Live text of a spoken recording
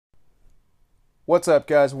What's up,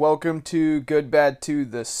 guys? Welcome to Good Bad 2,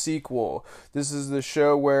 the sequel. This is the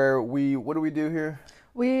show where what do we do here?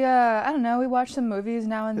 I don't know, we watch some movies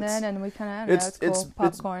now and then, and we kind of, I don't know, it's cool.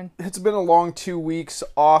 Popcorn. It's been a long 2 weeks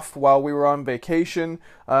off while we were on vacation,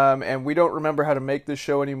 and we don't remember how to make this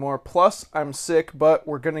show anymore. Plus, I'm sick, but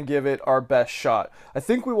we're going to give it our best shot. I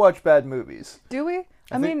think we watch bad movies. Do we?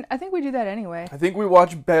 I think we do that anyway. I think we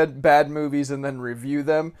watch bad movies and then review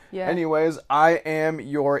them. Yeah. Anyways, I am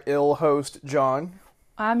your ill host, John.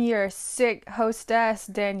 I'm your sick hostess,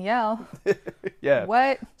 Danielle. Yeah.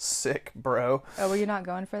 What? Sick, bro. Oh, were you not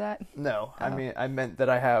going for that? No, Oh. I meant that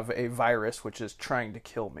I have a virus which is trying to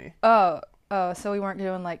kill me. Oh, so we weren't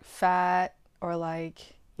doing like fat or like,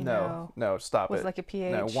 No, stop was it. like a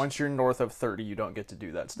pH. No, once you're north of 30, you don't get to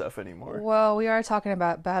do that stuff anymore. Well, we are talking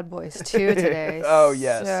about Bad Boys 2 today. Oh,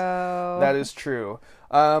 yes. So... That is true.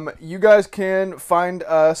 You guys can find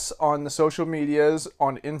us on the social medias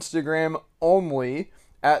on Instagram only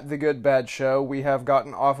at The Good Bad Show. We have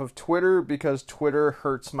gotten off of Twitter because Twitter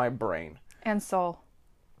hurts my brain. And soul.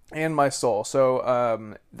 And my soul.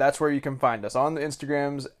 So that's where you can find us on the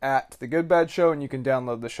Instagrams at The Good Bad Show, and you can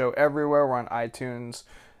download the show everywhere. We're on iTunes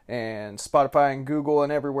and Spotify and Google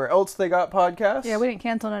and everywhere else they got podcasts. Yeah, we didn't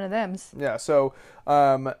cancel none of them. Yeah, so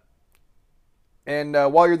while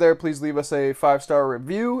you're there, please leave us a 5-star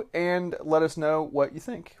review and let us know what you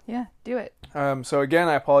think. Yeah, do it. So again,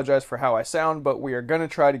 I apologize for how I sound, but we are going to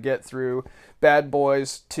try to get through Bad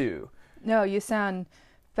Boys 2. No, you sound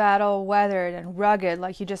battle-weathered and rugged,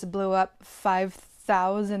 like you just blew up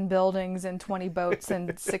 5,000 buildings and 20 boats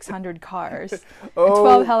and 600 cars and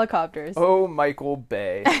 12 helicopters. Oh, Michael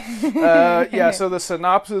Bay. Yeah, so the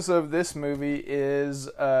synopsis of this movie is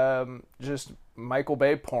just Michael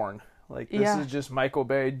Bay porn. Like, this is just Michael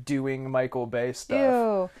Bay doing Michael Bay stuff.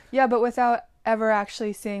 Ew. Yeah, but without ever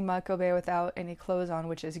actually seeing Michael Bay without any clothes on,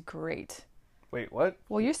 which is great. Wait, what?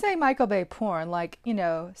 Well, you're saying Michael Bay porn. Like,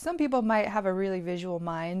 some people might have a really visual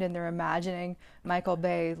mind and they're imagining Michael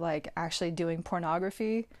Bay, like, actually doing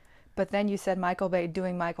pornography. But then you said Michael Bay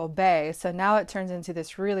doing Michael Bay. So now it turns into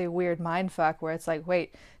this really weird mindfuck where it's like,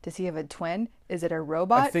 wait, does he have a twin? Is it a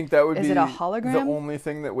robot? I think that would be it a hologram? The only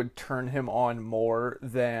thing that would turn him on more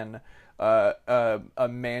than a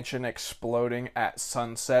mansion exploding at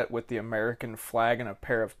sunset with the American flag and a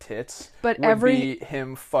pair of tits would be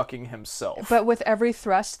him fucking himself. But with every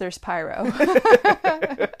thrust, there's pyro.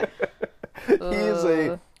 He is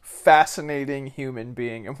a fascinating human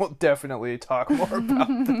being, and we'll definitely talk more about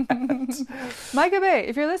that. Michael Bay,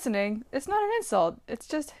 if you're listening, it's not an insult. It's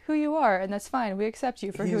just who you are, and that's fine. We accept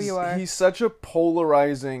you for who you are. He's such a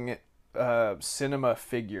polarizing cinema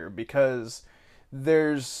figure because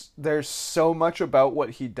there's so much about what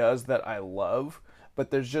he does that I love,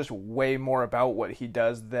 but there's just way more about what he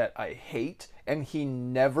does that I hate, and he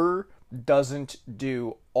never doesn't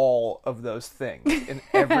do all of those things in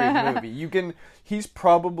every movie. He's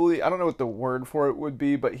probably, I don't know what the word for it would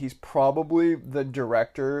be, but he's probably the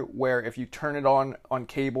director where if you turn it on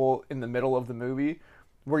cable in the middle of the movie,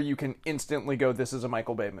 where you can instantly go, this is a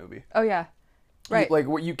Michael Bay movie. Oh yeah. Right.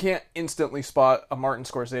 You can't instantly spot a Martin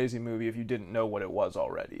Scorsese movie if you didn't know what it was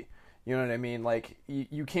already. You know what I mean? Like,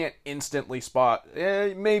 you can't instantly spot,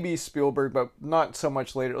 maybe Spielberg, but not so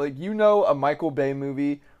much later. Like, a Michael Bay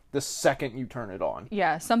movie the second you turn it on.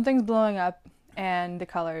 Yeah, something's blowing up and the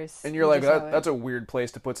colors. And you're like, that's a weird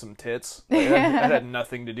place to put some tits. Like, that had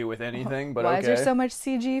nothing to do with anything, but Why okay. is there so much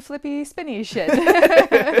CG flippy spinny shit?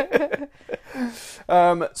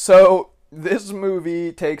 So this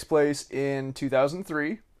movie takes place in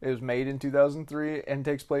 2003. It was made in 2003 and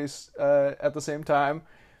takes place at the same time.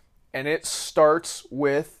 And it starts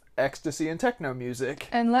with ecstasy and techno music.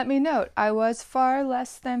 And let me note, I was far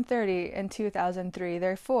less than 30 in 2003.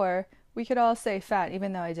 Therefore, we could all say fat,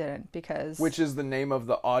 even though I didn't, because... Which is the name of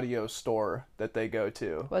the audio store that they go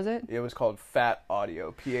to. Was it? It was called Fat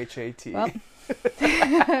Audio, P-H-A-T. Well,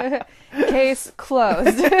 case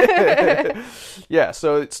closed. Yeah,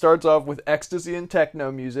 so it starts off with ecstasy and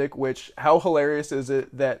techno music, which, how hilarious is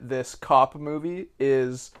it that this cop movie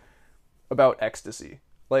is about ecstasy?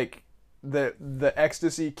 Like, the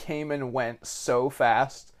ecstasy came and went so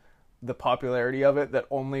fast, the popularity of it, that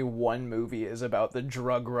only one movie is about the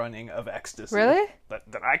drug running of ecstasy. Really?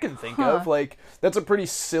 That I can think of. Like, that's a pretty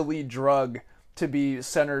silly drug to be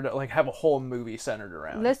centered, like, have a whole movie centered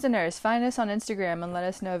around. Listeners, find us on Instagram and let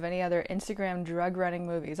us know of any other Instagram drug running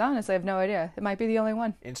movies. Honestly, I have no idea. It might be the only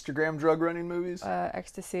one. Instagram drug running movies?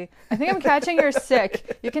 Ecstasy. I think I'm catching you're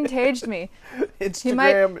sick. You contaged me.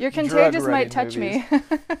 Instagram your contagious drug might touch movies. me.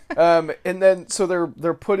 And then, so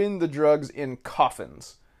they're putting the drugs in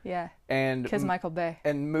coffins. Yeah. And Because Michael Bay.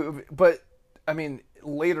 And move, but I mean,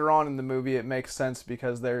 later on in the movie, it makes sense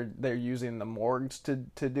because they're using the morgues to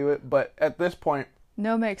do it. But at this point,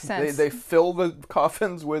 No, makes sense. they fill the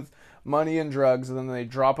coffins with money and drugs, and then they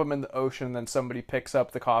drop them in the ocean, and then somebody picks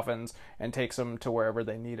up the coffins and takes them to wherever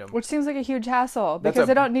they need them. Which seems like a huge hassle because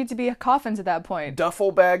they don't need to be coffins at that point.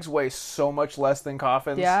 Duffel bags weigh so much less than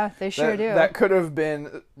coffins. Yeah, they sure do. That could have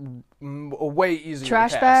been a way easier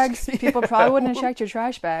Trash task. bags? People probably wouldn't have checked your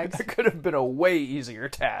trash bags. That could have been a way easier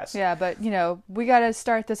task. Yeah, but, we got to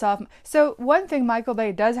start this off. So one thing Michael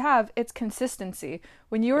Bay does have, it's consistency.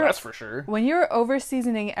 That's for sure. When you're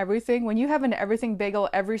over-seasoning everything, when you have an everything bagel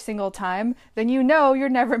every single time, then you're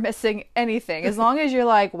never missing anything. As long as you're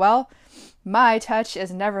like, well, my touch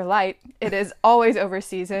is never light. It is always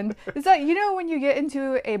over-seasoned. Is that, when you get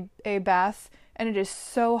into a bath and it is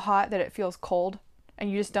so hot that it feels cold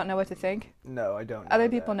and you just don't know what to think? No, I don't know Other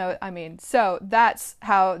people know what I mean. So that's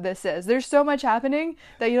how this is. There's so much happening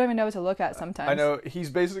that you don't even know what to look at sometimes. I know. He's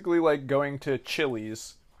basically like going to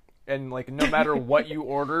Chili's, and like no matter what you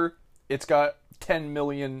order, it's got 10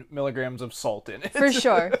 million milligrams of salt in it. For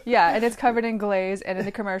sure. Yeah, and it's covered in glaze, and in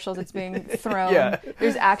the commercials it's being thrown. Yeah.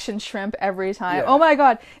 There's action shrimp every time. Yeah. Oh my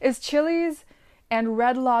god, is Chili's and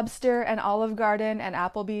Red Lobster and Olive Garden and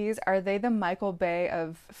Applebee's, are they the Michael Bay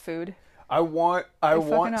of food? I want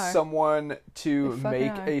are. someone to They fucking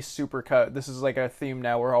make are. a supercut. This is like a theme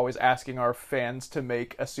now. We're always asking our fans to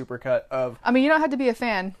make a supercut of I mean, you don't have to be a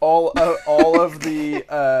fan. all of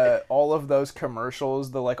the all of those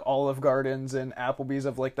commercials, the like Olive Gardens and Applebee's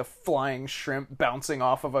of like the flying shrimp bouncing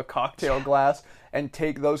off of a cocktail glass, and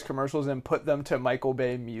take those commercials and put them to Michael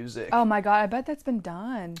Bay music. Oh my god, I bet that's been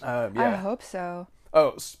done. Yeah. I hope so.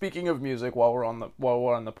 Oh, speaking of music, while we're on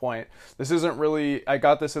the point, this isn't really. I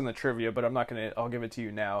got this in the trivia, but I'm not gonna. I'll give it to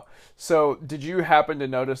you now. So, did you happen to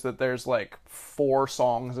notice that there's like 4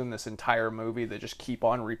 songs in this entire movie that just keep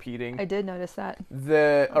on repeating? I did notice that.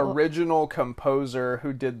 The original composer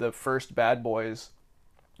who did the first Bad Boys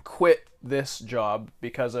quit this job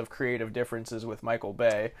because of creative differences with Michael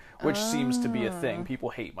Bay, which seems to be a thing.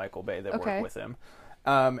 People hate Michael Bay that work with him.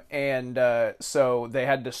 So they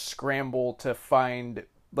had to scramble to find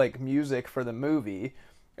like music for the movie,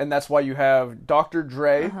 and that's why you have Dr.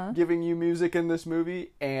 Dre giving you music in this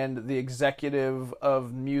movie, and the executive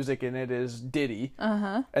of music in it is Diddy.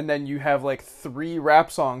 And then you have like 3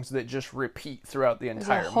 rap songs that just repeat throughout the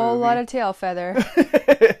entire There's a whole movie. lot of tail feather.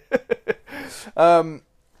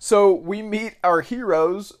 So we meet our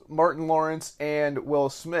heroes, Martin Lawrence and Will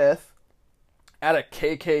Smith, at a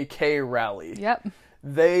KKK rally. Yep.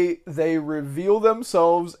 They reveal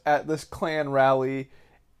themselves at this Klan rally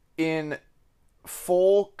in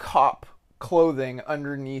full cop clothing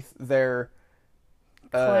underneath their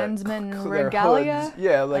Klansman their regalia? hoods.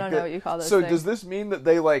 Yeah, like I don't know what you call those So things. does this mean that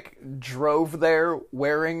they like drove there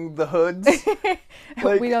wearing the hoods?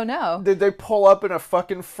 Like, We don't know. Did they pull up in a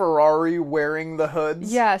fucking Ferrari wearing the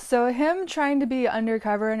hoods? Yeah, so him trying to be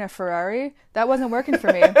undercover in a Ferrari, that wasn't working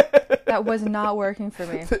for me. That was not working for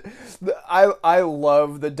me. I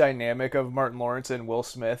love the dynamic of Martin Lawrence and Will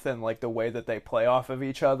Smith, and like the way that they play off of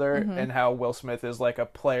each other, and how Will Smith is like a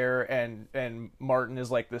player and Martin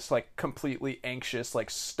is like this like completely anxious, like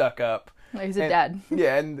stuck up. He's a dad.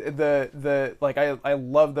 Yeah, and the like I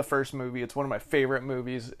love the first movie. It's one of my favorite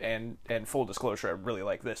movies, and full disclosure, I really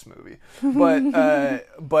like this movie. But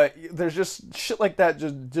there's just shit like that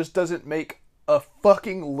just doesn't make a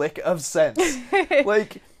fucking lick of sense.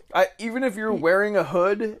 Like, even if you're wearing a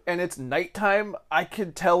hood and it's nighttime, I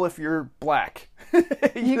can tell if you're black.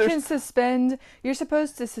 You're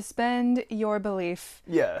supposed to suspend your belief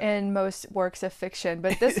in most works of fiction.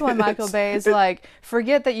 But this one, Michael Bay is like,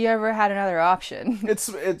 forget that you ever had another option. It's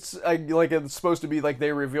supposed to be like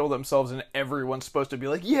they reveal themselves and everyone's supposed to be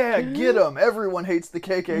like, yeah, get them. Everyone hates the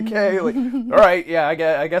KKK. Like, all right, yeah,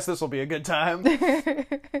 I guess this will be a good time.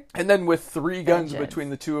 And then with 3 guns between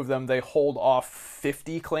the two of them, they hold off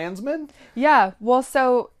 50 Klansmen. Yeah, well,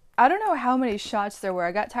 so I don't know how many shots there were.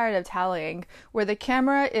 I got tired of tallying. Where the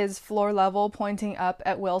camera is floor level pointing up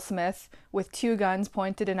at Will Smith with 2 guns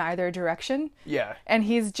pointed in either direction. Yeah. And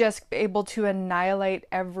he's just able to annihilate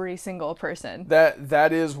every single person.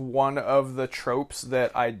 That is one of the tropes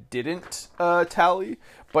that I didn't tally,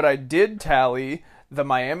 but I did tally the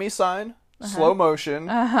Miami sign, slow motion,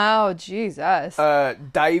 Oh, Jesus.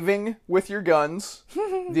 diving with your guns,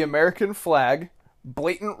 the American flag,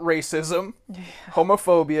 blatant racism,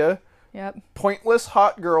 homophobia, Yep. pointless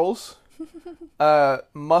hot girls,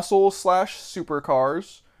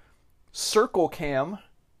 muscle/supercars, circle cam,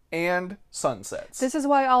 and sunsets. This is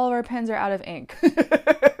why all of our pens are out of ink.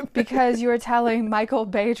 Because you are telling Michael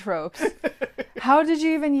Bay tropes. How did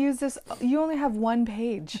you even use this? You only have one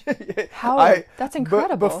page. How? That's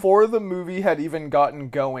incredible. Before the movie had even gotten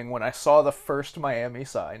going, when I saw the first Miami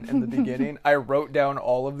sign in the beginning, I wrote down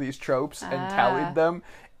all of these tropes and tallied them.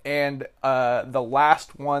 And the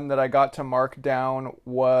last one that I got to mark down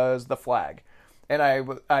was the flag. And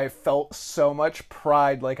I felt so much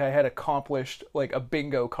pride, like I had accomplished like a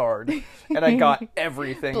bingo card, and I got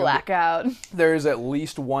everything. Blackout. There's at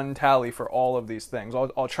least one tally for all of these things.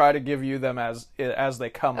 I'll try to give you them as they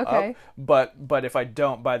come up. But if I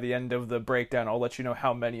don't, by the end of the breakdown, I'll let you know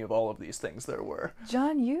how many of all of these things there were.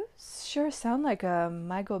 John, you sure sound like a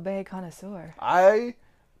Michael Bay connoisseur. I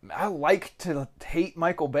like to hate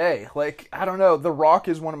Michael Bay. Like, I don't know. The Rock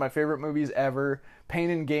is one of my favorite movies ever. Pain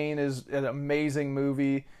and Gain is an amazing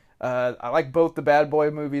movie. I like both the Bad Boy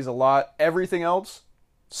movies a lot. Everything else,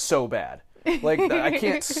 so bad. Like, I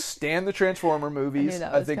can't stand the Transformer movies.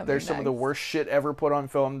 I think they're some of the worst shit ever put on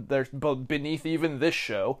film. They're beneath even this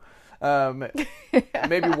show.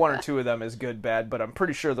 Maybe one or two of them is good, bad, but I'm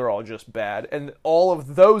pretty sure they're all just bad. And all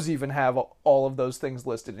of those even have all of those things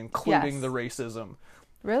listed, including the racism.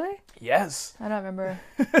 Really? Yes. I don't remember.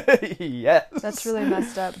 Yes. That's really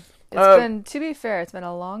messed up. It's been, to be fair, it's been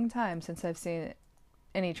a long time since I've seen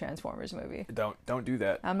any Transformers movie. Don't do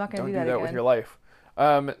that. I'm not going to do that again. again. With your life.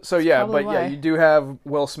 You do have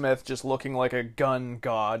Will Smith just looking like a gun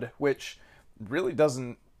god, which really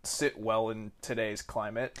doesn't sit well in today's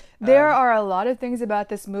climate. There are a lot of things about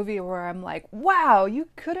this movie where I'm like, wow, you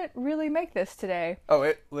couldn't really make this today.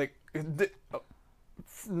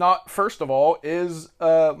 Not first of all is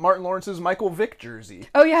Martin Lawrence's Michael Vick jersey.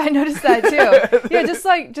 Oh yeah, I noticed that too. Yeah,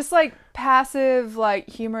 just like passive, like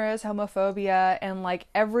humorous homophobia, and like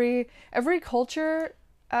every culture.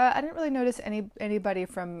 I didn't really notice anybody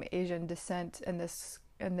from Asian descent in this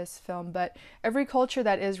film, but every culture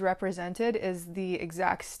that is represented is the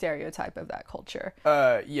exact stereotype of that culture.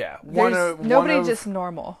 Yeah, nobody just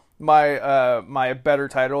normal. My better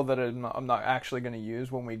title that I'm not actually going to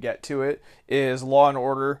use when we get to it is Law and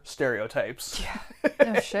Order Stereotypes. Yeah,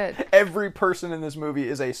 no shit. Every person in this movie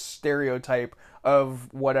is a stereotype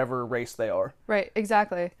of whatever race they are. Right,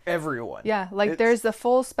 exactly. Everyone. Yeah, like there's the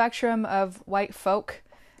full spectrum of white folk.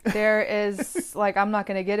 There is, like, I'm not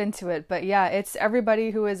going to get into it, but yeah, it's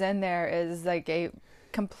everybody who is in there is like an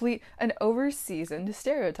over-seasoned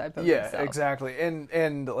stereotype of themselves. Yeah, exactly.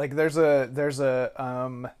 And like there's a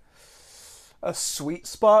sweet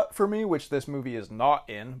spot for me, which this movie is not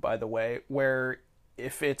in, by the way, where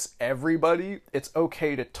if it's everybody, it's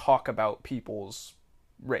okay to talk about people's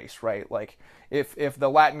race, right? Like if the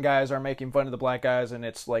Latin guys are making fun of the black guys and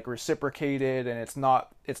it's like reciprocated and it's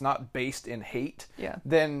not based in hate,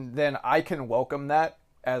 then I can welcome that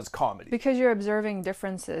as comedy. Because you're observing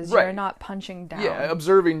differences, right. You're not punching down. Yeah,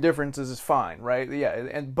 observing differences is fine, right?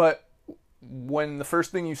 Yeah, but when the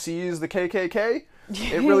first thing you see is the KKK,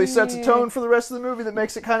 it really sets a tone for the rest of the movie that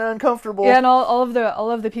makes it kind of uncomfortable. Yeah, and all of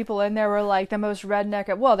the people in there were like the most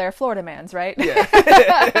redneck. Well, they're Florida mans, right? Yeah,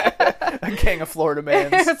 a gang of Florida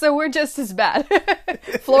mans. So we're just as bad,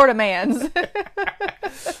 Florida mans.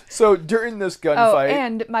 So during this gunfight,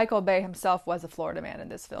 and Michael Bay himself was a Florida man in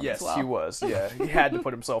this film as well. Yes, he was. Yeah, he had to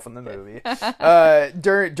put himself in the movie.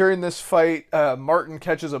 During this fight, Martin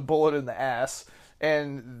catches a bullet in the ass.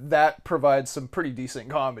 And that provides some pretty decent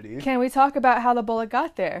comedy. Can we talk about how the bullet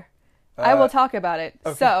got there? I will talk about it.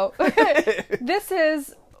 Okay. So, this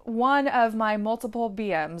is one of my multiple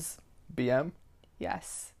BMs. BM?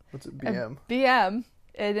 Yes. What's a BM? BM,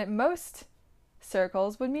 in most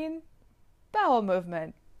circles, would mean bowel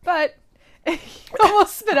movement. But you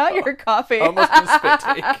almost spit out your coffee. Almost a spit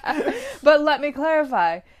take. But let me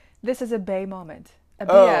clarify. This is a Bay moment. A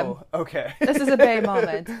BM. Oh, okay. This is a Bay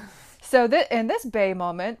moment. So in this Bay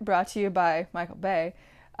moment, brought to you by Michael Bay,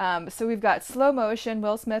 so we've got slow motion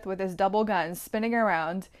Will Smith with his double gun spinning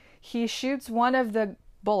around. He shoots one of the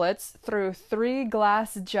bullets through 3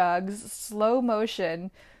 glass jugs, slow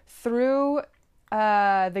motion, through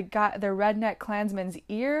the redneck Klansman's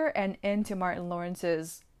ear and into Martin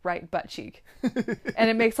Lawrence's right butt cheek. And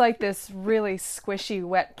it makes like this really squishy,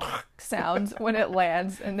 wet sound when it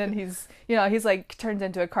lands. And then he's like turns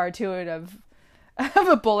into a cartoon of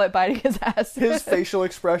a bullet biting his ass. His facial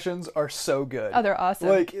expressions are so good. Oh, they're awesome.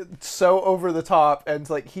 Like, so over the top, and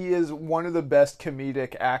like he is one of the best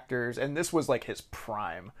comedic actors, and this was like his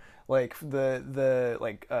prime. Like the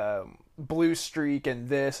Blue Streak and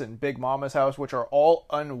this and Big Mama's House, which are all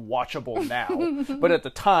unwatchable now, but at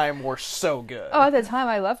the time were so good. Oh, at the time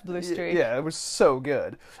I loved Blue Streak. Yeah, it was so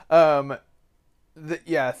good.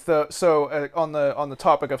 On the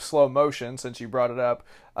topic of slow motion, since you brought it up,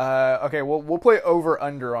 okay, we'll play over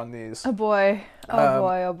under on these. Oh boy. Oh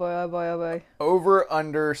boy. Oh boy. Oh boy. Oh boy. Over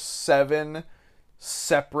under 7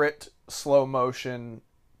 separate slow motion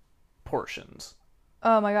portions.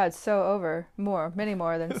 Oh my God, so over. Many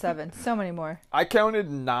more than 7. So many more. I counted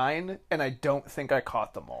 9, and I don't think I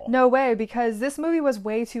caught them all. No way, because this movie was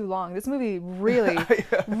way too long. This movie really,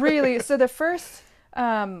 really. So the first,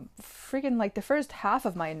 the first half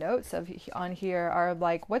of my notes on here are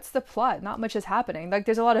like, what's the plot? Not much is happening. Like,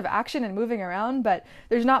 there's a lot of action and moving around, but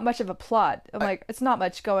there's not much of a plot. I'm like, it's not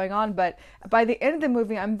much going on. But by the end of the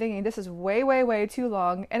movie, I'm thinking this is way, way, way too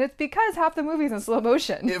long, and it's because half the movie's in slow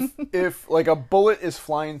motion. if like a bullet is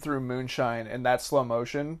flying through moonshine and that's slow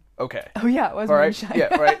motion, okay. Oh yeah, it was all moonshine. Right?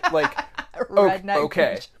 Yeah, right. Like,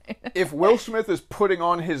 okay. Moonshine. If Will Smith is putting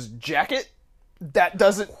on his jacket, that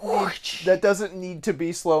doesn't need to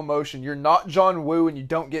be slow motion. You're not John Woo, and you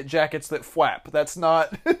don't get jackets that flap. That's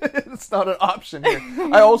not it's not an option here.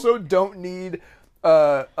 I also don't need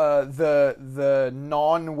the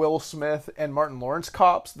non Will Smith and Martin Lawrence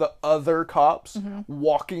cops, the other cops,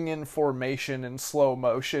 walking in formation in slow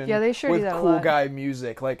motion. Yeah, they sure with do that a cool lot. guy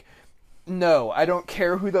music. Like, no, I don't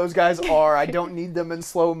care who those guys are. I don't need them in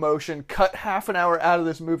slow motion. Cut half an hour out of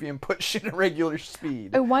this movie and put shit in regular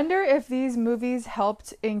speed. I wonder if these movies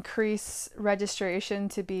helped increase registration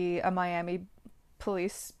to be a Miami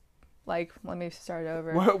police. Like, let me start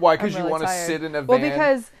over. Why? Because you really want to tired. sit in a Well, van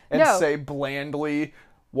because and say blandly,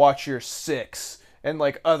 "Watch your 6," and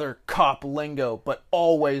like other cop lingo, but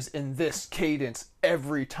always in this cadence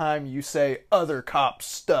every time you say other cop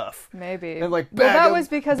stuff. Maybe. And like well, bag that 'em, was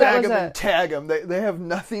because bag it was 'em and tag them. They have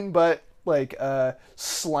nothing but like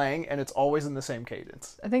slang, and it's always in the same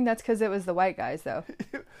cadence. I think that's because it was the white guys though,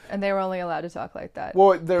 and they were only allowed to talk like that.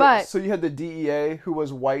 Well, so you had the DEA who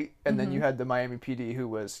was white, and then you had the Miami PD who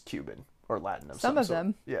was Cuban or Latin of some of sort.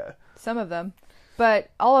 them. Yeah. Some of them,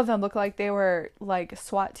 but all of them looked like they were like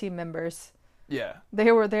SWAT team members. Yeah.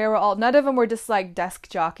 They were all. None of them were just like desk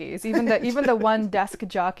jockeys. Even the one desk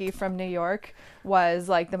jockey from New York was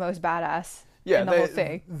like the most badass. Yeah, in the whole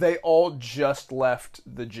thing. They all just left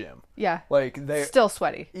the gym. Yeah. Like they still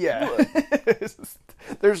sweaty. Yeah.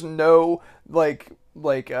 There's no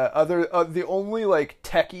the only like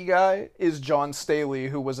techie guy is John Staley,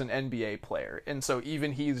 who was an NBA player, and so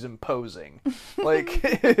even he's imposing. Like,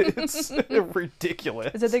 it's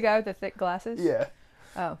ridiculous. Is it the guy with the thick glasses? Yeah.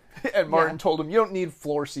 Oh. And Martin told him, "You don't need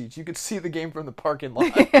floor seats. You could see the game from the parking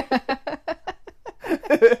lot."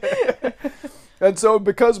 And so,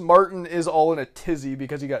 because Martin is all in a tizzy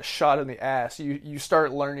because he got shot in the ass, you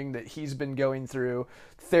start learning that he's been going through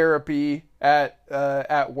therapy at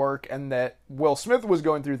work, and that Will Smith was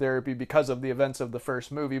going through therapy because of the events of the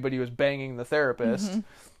first movie, but he was banging the therapist.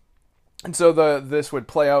 And so this would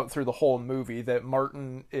play out through the whole movie, that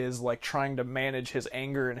Martin is like trying to manage his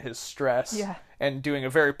anger and his stress, and doing a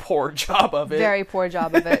very poor job of it. Very poor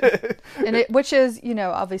job of it, which is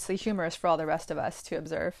obviously humorous for all the rest of us to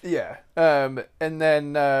observe. Yeah. And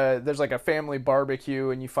then there's like a family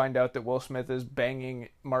barbecue, and you find out that Will Smith is banging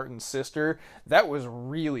Martin's sister. That was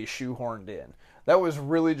really shoehorned in. That was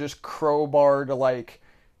really just crowbar to like.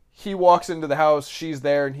 He walks into the house, she's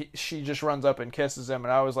there, and she just runs up and kisses him,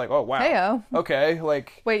 and I was like, "Oh wow, Heyo. Okay."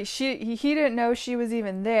 Like, wait, he didn't know she was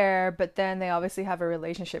even there, but then they obviously have a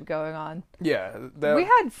relationship going on. Yeah, we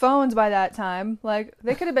had phones by that time. Like,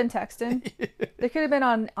 they could have been texting. They could have been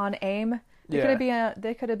on AIM. They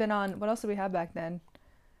could have been on. What else did we have back then?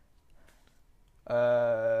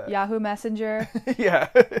 Yahoo Messenger. Yeah.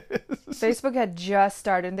 Facebook had just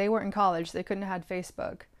started. They weren't in college. They couldn't have had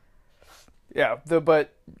Facebook. Yeah,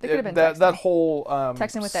 that whole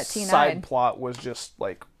texting with that T9 side plot was just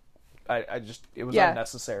like, it was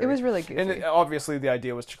unnecessary. It was really goofy. And obviously the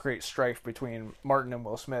idea was to create strife between Martin and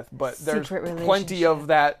Will Smith, but there's plenty of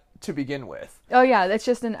that to begin with. Oh yeah, that's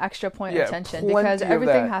just an extra point of tension because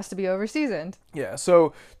everything has to be over seasoned. Yeah,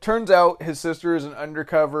 so turns out his sister is an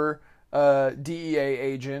undercover DEA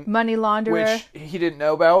agent, money launderer, which he didn't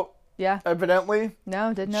know about. Yeah. Evidently.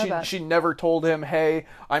 No, didn't know about. She never told him, "Hey,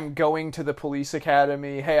 I'm going to the police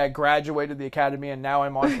academy. Hey, I graduated the academy and now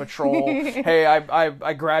I'm on patrol. Hey,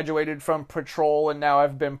 I graduated from patrol and now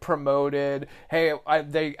I've been promoted. Hey,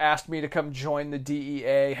 they asked me to come join the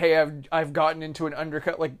DEA. Hey, I've gotten into an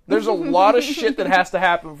undercut." Like, there's a lot of shit that has to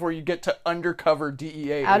happen before you get to undercover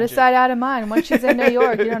DEA out agent. of sight, out of mind. Once she's in New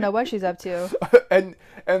York, you don't know what she's up to.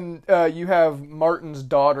 And you have Martin's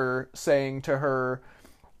daughter saying to her,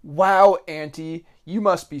 "Wow, Auntie, you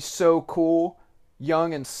must be so cool,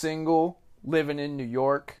 young and single, living in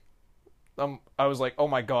New I was like, oh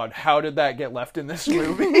my god, how did that get left in this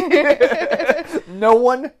movie? No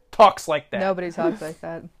one talks like that. Nobody talks like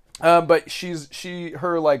that. But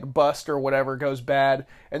her like bust or whatever goes bad,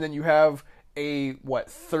 and then you have a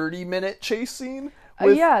 30-minute chase scene.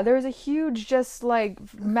 Yeah, there was a huge, just like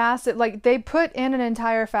massive, like they put in an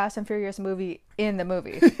entire Fast and Furious movie in the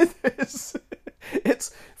movie.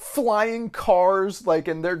 It's flying cars, like,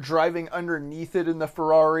 and they're driving underneath it in the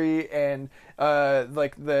Ferrari, and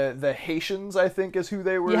like the Haitians, I think, is who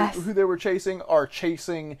they were chasing, are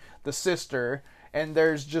chasing the sister, and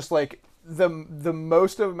there's just like the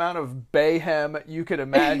most amount of bayhem you could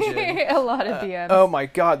imagine. A lot of DMs. Oh my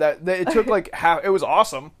god, that it took like half. It was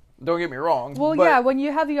awesome. Don't get me wrong. Well, yeah, when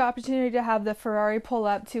you have the opportunity to have the Ferrari pull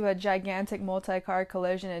up to a gigantic multi-car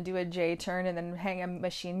collision and do a J-turn and then hang a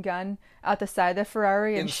machine gun out the side of the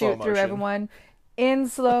Ferrari and shoot through everyone in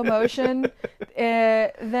slow motion,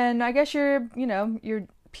 then I guess you're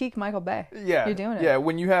peak Michael Bay. Yeah, you're doing it. Yeah,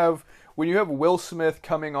 when you have Will Smith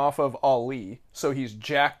coming off of Ali, so he's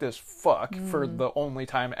jacked as fuck for the only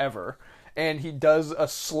time ever. And he does a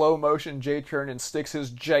slow motion J-turn and sticks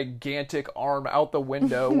his gigantic arm out the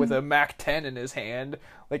window with a Mac 10 in his hand.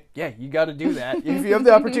 Like, yeah, you got to do that. If you have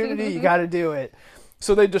the opportunity, you got to do it.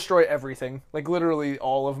 So they destroy everything, like literally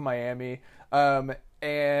all of Miami.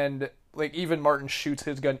 And like even Martin shoots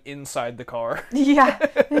his gun inside the car. Yeah,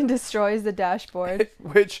 and destroys the dashboard.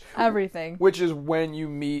 Everything. Which is when you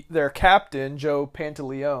meet their captain, Joe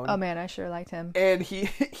Pantoliano. Oh man, I sure liked him. And he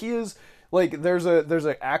is. Like, there's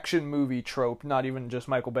an action movie trope, not even just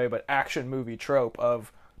Michael Bay, but action movie trope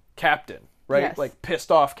of Captain, right? Yes. Like,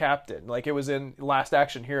 pissed off Captain. Like, it was in Last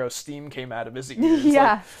Action Hero, steam came out of his ears.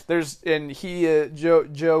 Yeah.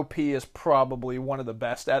 Like, Joe P is probably one of the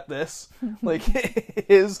best at this. Like,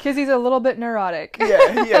 because he's a little bit neurotic.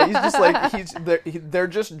 Yeah, he's just like, they're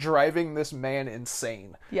just driving this man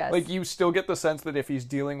insane. Yes. Like, you still get the sense that if he's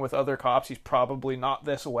dealing with other cops, he's probably not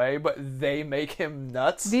this way, but they make him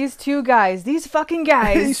nuts. These fucking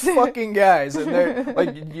guys. And they're,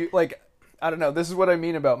 like, I don't know, this is what I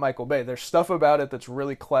mean about Michael Bay. There's stuff about it that's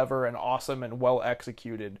really clever and awesome and well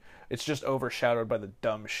executed. It's just overshadowed by the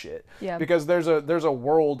dumb shit. Yeah. Because there's a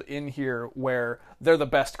world in here where they're the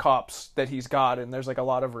best cops that he's got, and there's like a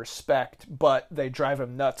lot of respect, but they drive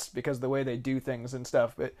him nuts because the way they do things and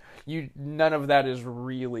stuff. But none of that is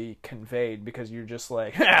really conveyed because you're just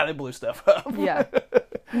like, they blew stuff up. Yeah.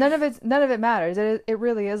 None of it matters. It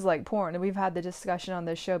really is like porn, and we've had the discussion on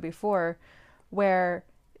this show before where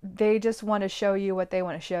they just want to show you what they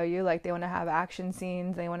want to show you. Like, they want to have action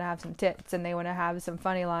scenes, they want to have some tits, and they want to have some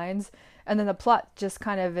funny lines. And then the plot just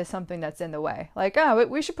kind of is something that's in the way. Like,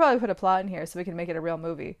 we should probably put a plot in here so we can make it a real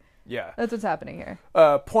movie. Yeah. That's what's happening here.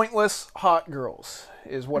 Pointless hot girls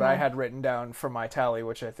is what I had written down for my tally,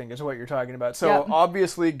 which I think is what you're talking about. So,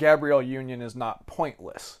 Obviously, Gabrielle Union is not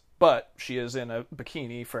pointless, but she is in a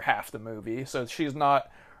bikini for half the movie, so she's not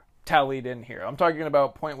tallied in here. I'm talking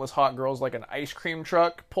about pointless hot girls, like an ice cream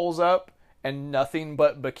truck pulls up and nothing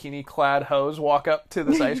but bikini clad hoes walk up to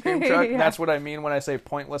this ice cream truck. Yeah. That's what I mean when I say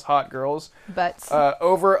pointless hot girls. But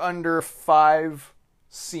over under 5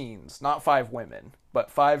 scenes, not 5 women,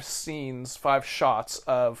 but 5 scenes, 5 shots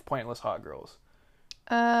of pointless hot girls.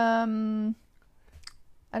 I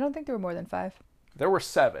don't think there were more than 5. There were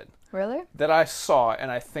 7. Really? That I saw,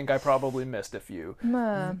 and I think I probably missed a few.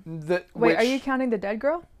 Wait, are you counting the dead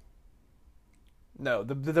girl? No,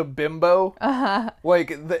 the bimbo,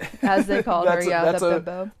 like as they called her, the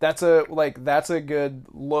bimbo. That's a good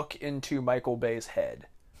look into Michael Bay's head,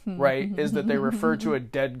 right? Is that they refer to a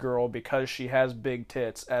dead girl because she has big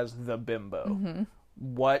tits as the bimbo. Mm-hmm.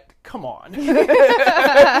 What? Come on.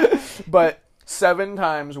 But 7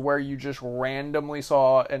 times where you just randomly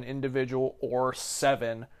saw an individual or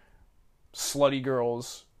 7 slutty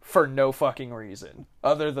girls for no fucking reason,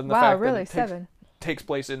 other than the fact really? that 7 takes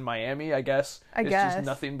place in Miami, I guess. It's guess. Just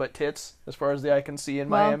nothing but tits, as far as the eye can see in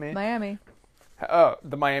Miami. Miami. Oh,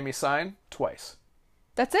 the Miami sign? Twice.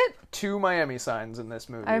 That's it? 2 Miami signs in this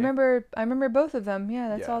movie. I remember both of them. Yeah,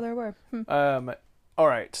 that's all there were. All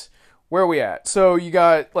right. Where are we at? So you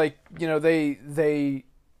got, like, they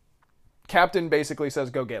Captain basically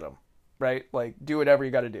says, go get him, right? Like, do whatever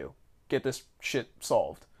you got to do. Get this shit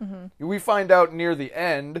solved. Mm-hmm. We find out near the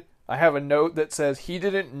end, I have a note that says he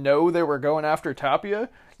didn't know they were going after Tapia.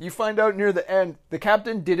 You find out near the end, the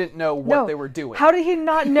captain didn't know what they were doing. How did he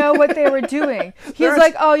not know what they were doing? He's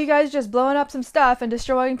like, oh, you guys just blowing up some stuff and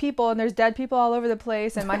destroying people, and there's dead people all over the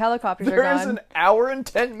place, and my helicopters are gone. There's an hour and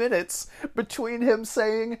 10 minutes between him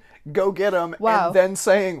saying, go get him, and then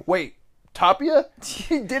saying, wait, Tapia?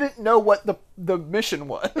 He didn't know what the mission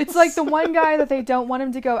was. It's like the one guy that they don't want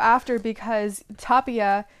him to go after because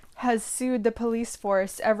Tapia has sued the police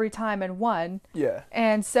force every time and won. Yeah.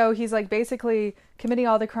 And so he's like basically committing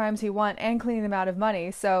all the crimes he wants and cleaning them out of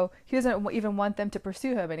money. So he doesn't even want them to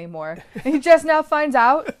pursue him anymore. And he just now finds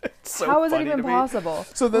out. So how is it funny even to me. possible?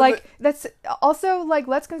 So then like that's also like,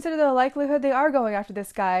 let's consider the likelihood they are going after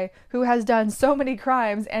this guy who has done so many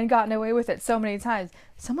crimes and gotten away with it so many times.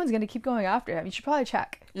 Someone's going to keep going after him. You should probably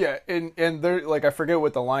check. Yeah, and there, like, I forget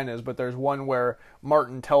what the line is, but there's one where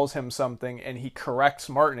Martin tells him something and he corrects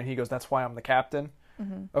Martin and he goes, "That's why I'm the captain."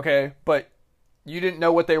 Mm-hmm. Okay, but you didn't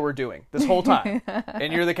know what they were doing this whole time,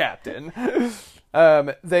 and you're the captain.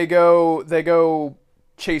 They go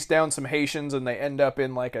chase down some Haitians and they end up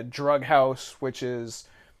in like a drug house, which is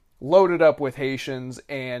loaded up with Haitians,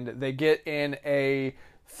 and they get in a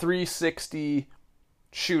 360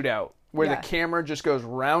 shootout where the camera just goes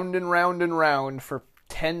round and round and round for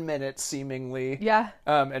 10 minutes seemingly. Yeah.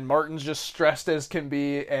 And Martin's just stressed as can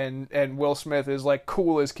be, and Will Smith is like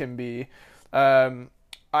cool as can be.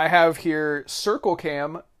 I have here circle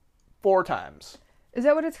cam 4 times. Is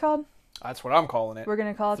that what it's called? That's what I'm calling it. We're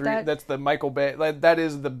going to call it that? That's the Michael Bay. That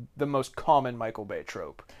is the most common Michael Bay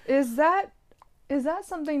trope. Is that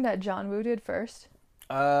something that John Woo did first?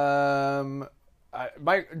 John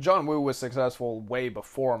Woo was successful way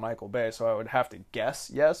before Michael Bay, so I would have to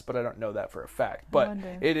guess yes, but I don't know that for a fact. But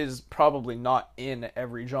it is probably not in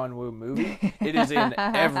every John Woo movie. It is in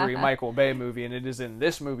every Michael Bay movie, and it is in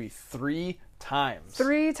this movie 3 times.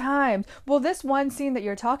 3 times. Well, this one scene that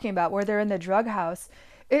you're talking about where they're in the drug house,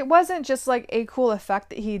 it wasn't just like a cool effect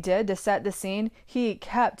that he did to set the scene. He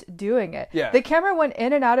kept doing it. Yeah. The camera went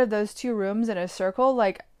in and out of those 2 rooms in a circle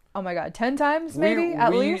like, oh my God, 10 times maybe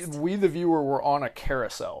at least? We, the viewer, were on a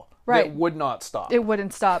carousel. Right. That would not stop. It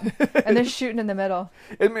wouldn't stop. And they're shooting in the middle.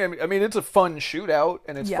 I mean, it's a fun shootout,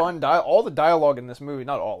 and it's fun. All the dialogue in this movie,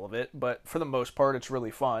 not all of it, but for the most part, it's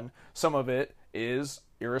really fun. Some of it is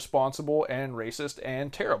irresponsible and racist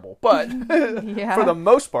and terrible. But for the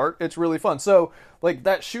most part, it's really fun. So, like,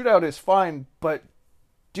 that shootout is fine, but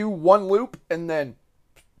do one loop and then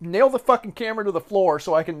nail the fucking camera to the floor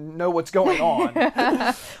so I can know what's going on.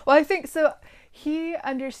 Well, I think so. He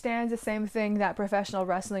understands the same thing that professional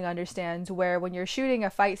wrestling understands, where when you're shooting a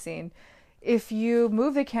fight scene, if you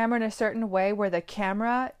move the camera in a certain way where the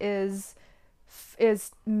camera is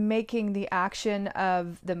making the action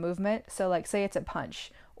of the movement, so like say it's a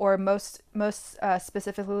punch, or most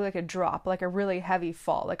specifically like a drop, like a really heavy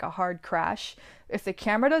fall, like a hard crash, if the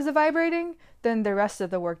camera does the vibrating, then the rest of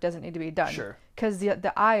the work doesn't need to be done. Sure. Because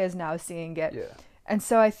the eye is now seeing it. Yeah. And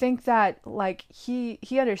so I think that like he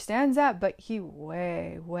understands that, but he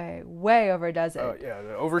way overdoes it. Oh yeah,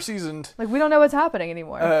 over-seasoned. Like we don't know what's happening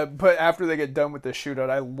anymore. But after they get done with the shootout,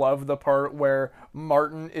 I love the part where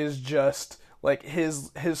Martin is just like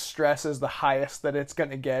his stress is the highest that it's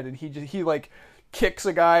gonna get, and he like kicks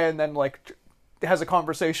a guy and then like has a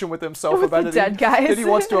conversation with himself with about the it. Dead guys. And he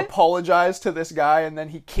wants to apologize to this guy, and then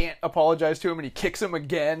he can't apologize to him, and he kicks him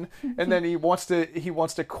again. And then he wants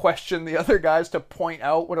to question the other guys to point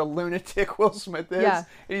out what a lunatic Will Smith is. Yeah.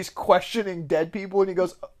 And he's questioning dead people, and he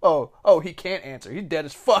goes, "Oh, he can't answer. He's dead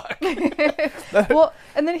as fuck." Well,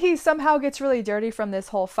 and then he somehow gets really dirty from this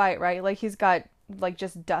whole fight, right? Like he's got like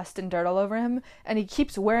just dust and dirt all over him, and he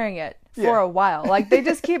keeps wearing it for a while. Like they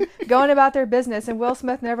just keep going about their business, and Will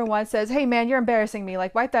Smith never once says, "Hey man, you're embarrassing me.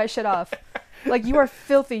 Like wipe that shit off. Like you are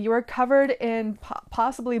filthy. You are covered in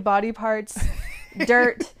possibly body parts,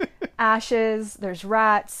 dirt, ashes. There's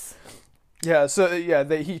rats." Yeah, so yeah,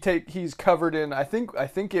 he's covered in I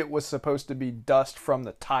think it was supposed to be dust from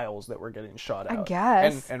the tiles that were getting shot out. I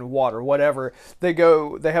guess. And water, whatever. They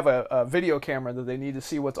have a video camera that they need to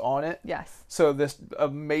see what's on it. Yes. So this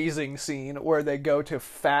amazing scene where they go to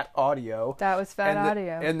Fat Audio. That was Fat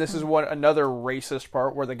Audio. And this is another racist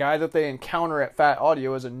part where the guy that they encounter at Fat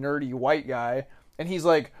Audio is a nerdy white guy. And he's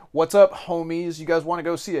like, "What's up, homies? You guys want to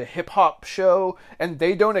go see a hip hop show?" And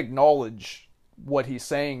they don't acknowledge what he's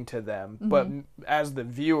saying to them, but as the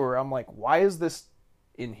viewer, I'm like, why is this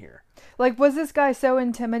in here? Like, was this guy so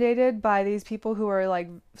intimidated by these people who are like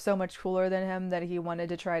so much cooler than him that he wanted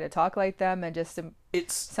to try to talk like them and just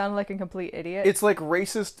sound like a complete idiot? It's like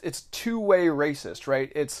racist. It's two-way racist,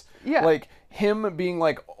 right? It's like him being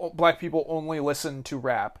like, black people only listen to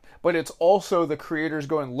rap, but it's also the creators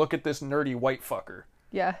going, look at this nerdy white fucker.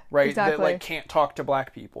 Yeah, right? exactly. That like can't talk to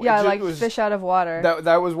black people. Yeah, It like was, fish out of water.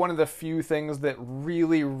 that was one of the few things that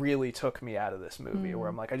really, really took me out of this movie, where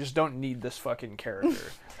I'm like, I just don't need this fucking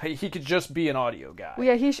character. He could just be an audio guy. Well,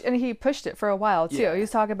 yeah, and he pushed it for a while too. Yeah. He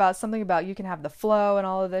was talking about something about you can have the flow and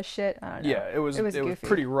all of this shit. I don't know. Yeah, it was goofy.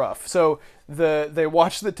 pretty rough. So they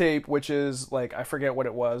watched the tape, which is like, I forget what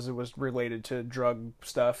it was. It was related to drug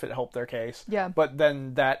stuff. It helped their case. Yeah. But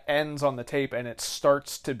then that ends on the tape, and it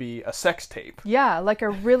starts to be a sex tape. Yeah, like a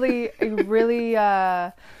really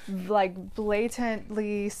like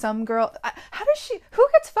blatantly some girl. How does she? Who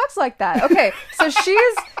gets fucked like that? Okay, so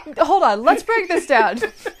she's. Hold on, let's break this down.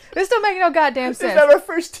 This don't make no goddamn sense. Is that our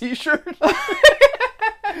first T-shirt?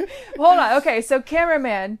 Hold on. Okay, so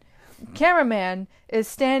cameraman is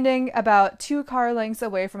standing about 2 car lengths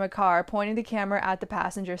away from a car, pointing the camera at the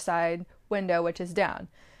passenger side window, which is down.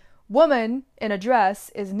 Woman in a dress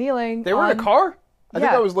is kneeling. They were in a car? I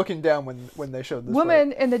think Yeah. I was looking down when they showed this.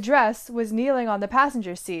 Woman in the dress was kneeling on the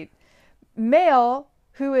passenger seat. Male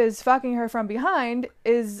who is fucking her from behind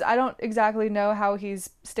is, I don't exactly know how he's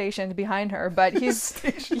stationed behind her, but he's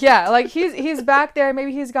yeah, like he's back there.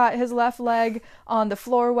 Maybe he's got his left leg on the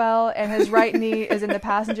floor well and his right knee is in the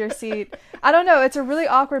passenger seat. I don't know, it's a really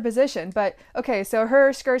awkward position. But okay, so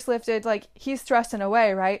her skirt's lifted, like he's thrusting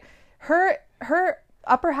away, right? Her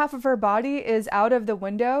upper half of her body is out of the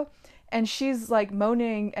window, and she's like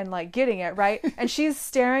moaning and like getting it, right? And she's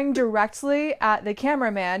staring directly at the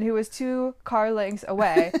cameraman who is 2 car lengths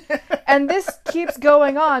away. And this keeps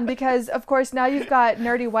going on because, of course, now you've got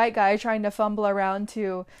nerdy white guy trying to fumble around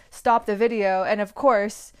to stop the video. And of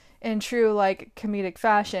course, in true like comedic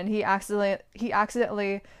fashion, he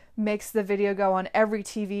accidentally makes the video go on every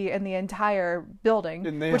TV in the entire building,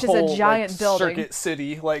 which whole, is a giant like, building. Circuit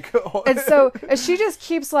City, like. And so she just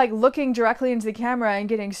keeps like looking directly into the camera and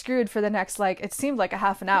getting screwed for the next, like, it seemed like a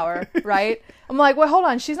half an hour, right? I'm like, well, hold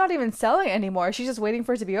on, she's not even selling it anymore. She's just waiting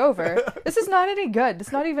for it to be over. This is not any good.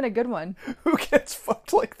 It's not even a good one. Who gets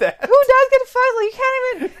fucked like that? Who does get fucked? Like, you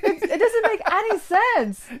can't even. It doesn't make any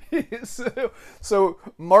sense. So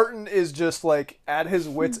Martin is just like at his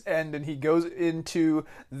wit's end, and he goes into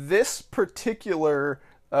this particular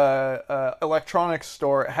electronics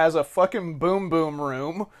store. It has a fucking boom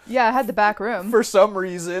room. Yeah, I had the back room. For some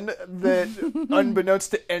reason that,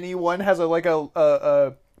 unbeknownst to anyone, has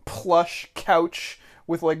a plush couch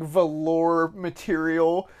with like velour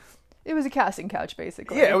material. It was a casting couch,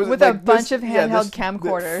 basically. Yeah, it was with like a bunch this, of handheld the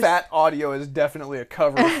camcorders. Fat audio is definitely a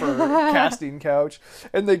cover for casting couch.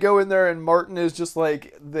 And they go in there, and Martin is just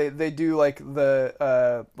like they do like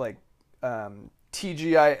the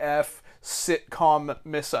TGIF sitcom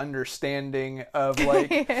misunderstanding of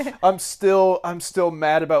like I'm still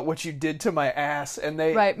mad about what you did to my ass, and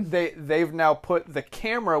they've now put the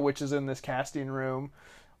camera, which is in this casting room,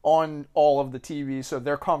 on all of the TV, so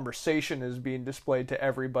their conversation is being displayed to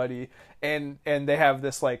everybody, and they have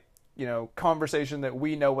this like, you know, conversation that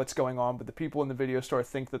we know what's going on, but the people in the video store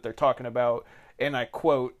think that they're talking about, and I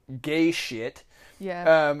quote, gay shit.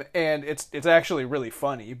 Yeah. And it's actually really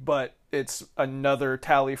funny, but it's another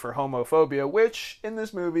tally for homophobia, which in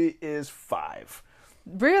this movie is 5.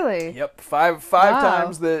 Really? Yep, five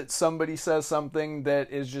times that somebody says something that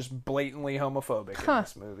is just blatantly homophobic in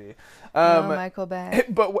this movie. Michael Bay.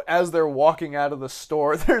 But as they're walking out of the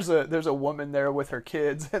store, there's a woman there with her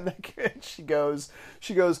kids, and she goes,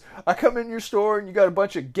 I come in your store and you got a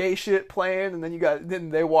bunch of gay shit playing, and then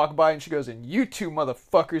they walk by and she goes, and you 2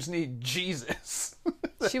 motherfuckers need Jesus.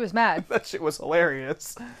 She was mad. That shit was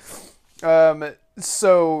hilarious.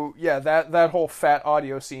 So yeah, that whole fat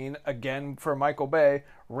audio scene, again for Michael Bay,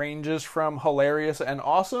 ranges from hilarious and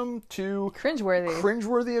awesome to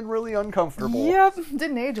cringeworthy and really uncomfortable. Yep,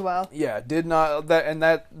 didn't age well. Yeah, did not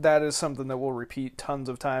that is something that we'll repeat tons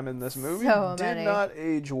of time in this movie. Did not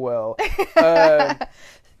age well.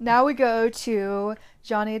 Now we go to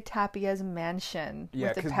Johnny Tapia's mansion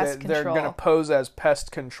with the pest control. They're going to pose as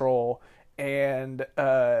pest control, and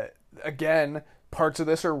again, parts of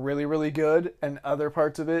this are really, really good, and other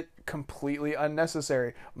parts of it completely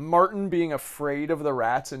unnecessary. Martin being afraid of the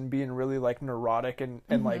rats and being really like neurotic and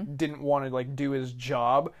like didn't want to like do his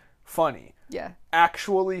job, funny. Yeah.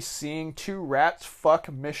 Actually seeing 2 rats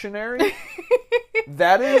fuck missionary,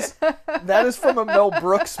 that is from a Mel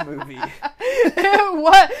Brooks movie.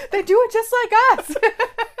 What? They do it just like us.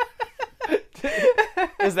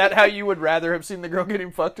 Is that how you would rather have seen the girl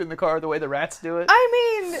getting fucked in the car, the way the rats do it?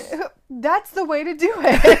 I mean, that's the way to do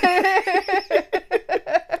it.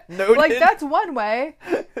 Noted. Like, that's one way.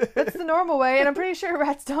 That's the normal way, and I'm pretty sure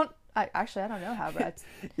rats don't... I don't know how rats...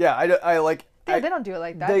 Yeah, I like... Yeah, they don't do it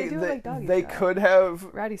like that. They do it like doggy They style. could have...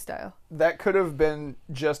 Ratty style. That could have been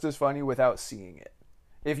just as funny without seeing it.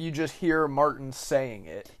 if you just hear Martin saying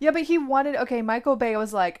it. Yeah, but he wanted. Okay, Michael Bay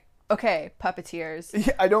was like, okay,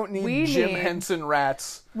 puppeteers. I don't need We Jim need- Henson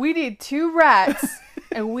rats. We need 2 rats,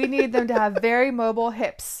 and we need them to have very mobile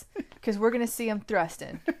hips because we're gonna see them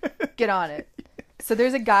thrusting. Get on it. So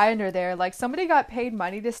there's a guy under there. Like somebody got paid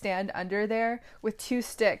money to stand under there with 2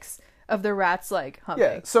 sticks of the rats like humping.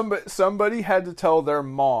 Yeah, somebody had to tell their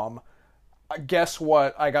mom, guess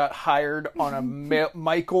what? I got hired on a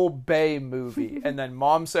Michael Bay movie. And then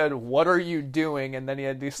mom said, what are you doing? And then he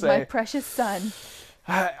had to My say, precious son.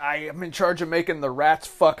 I am in charge of making the rats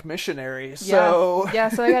fuck missionaries. So Yeah,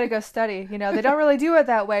 so I gotta go study. You know, they don't really do it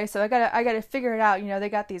that way, so I gotta figure it out. You know, they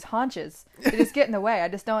got these haunches. They just get in the way. I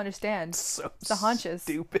just don't understand. so The haunches.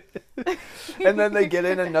 stupid. And then they get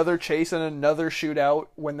in another chase and another shootout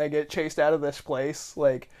when they get chased out of this place.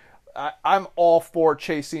 Like, I'm all for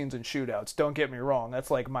chase scenes and shootouts. Don't get me wrong. That's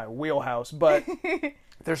like my wheelhouse. But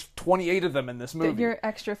there's 28 of them in this movie. You're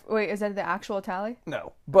extra. Wait, is that the actual tally?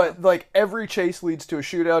 No. But, like, every chase leads to a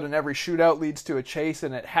shootout, and every shootout leads to a chase,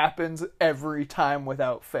 and it happens every time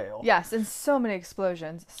without fail. Yes, and so many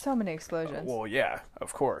explosions. So many explosions. Well, yeah,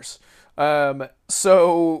 of course.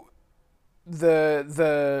 So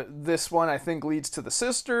this one I think leads to the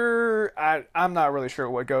sister. I'm not really sure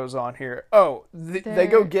what goes on here. Oh, they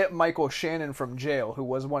go get Michael Shannon from jail, who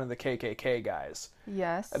was one of the KKK guys.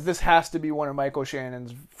 Yes. This has to be one of Michael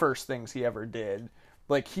Shannon's first things he ever did.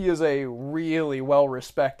 Like, he is a really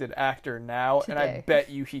well-respected actor now, and I Today. bet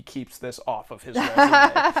you he keeps this off of his resume.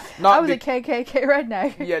 I Not was a KKK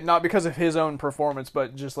redneck. yeah, not because of his own performance,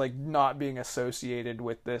 but just, like, not being associated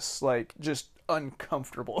with this, like, just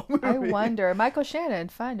uncomfortable movie. I wonder. Michael Shannon,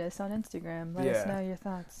 find us on Instagram. Let us Yeah. know your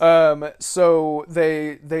thoughts. So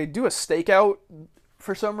they do a stakeout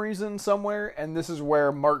for some reason somewhere, and this is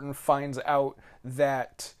where Martin finds out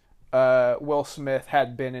that Will Smith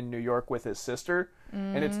had been in New York with his sister.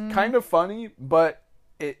 And it's kind of funny, but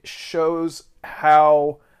it shows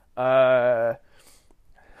how I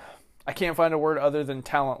can't find a word other than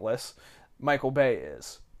talentless Michael Bay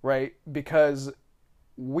is, right? Because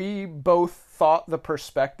we both thought the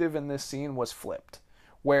perspective in this scene was flipped,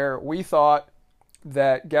 where we thought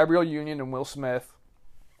that Gabrielle Union and Will Smith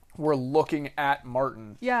were looking at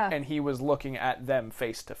Martin, Yeah. and he was looking at them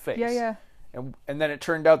face to face. Yeah. And then it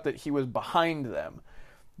turned out that he was behind them.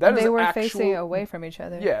 That is They were facing away from each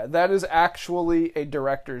other. Yeah, that is actually a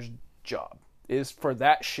director's job, is for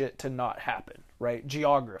that shit to not happen, right?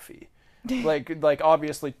 Geography. like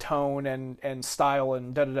obviously tone and style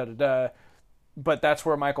and da-da-da-da-da, but that's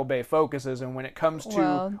where Michael Bay focuses, and when it comes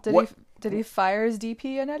to Well, did he fire his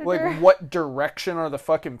DP and editor? like what direction are the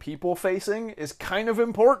fucking people facing is kind of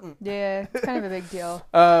important. Yeah, it's kind of a big deal.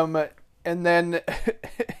 And then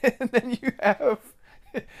you have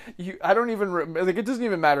I don't even like, it doesn't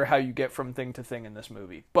even matter how you get from thing to thing in this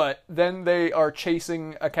movie. But then they are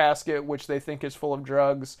chasing a casket which they think is full of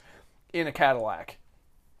drugs in a Cadillac.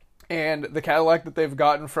 And the Cadillac that they've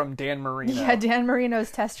gotten from Dan Marino. Yeah, Dan Marino's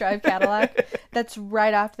test drive Cadillac. That's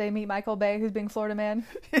right after they meet Michael Bay, who's being Florida man.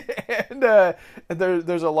 And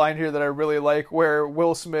there's a line here that I really like where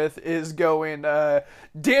Will Smith is going,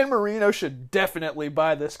 Dan Marino should definitely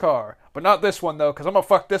buy this car. But not this one, though, because I'm going to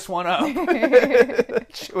fuck this one up. That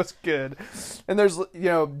shit was good. And there's,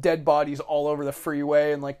 dead bodies all over the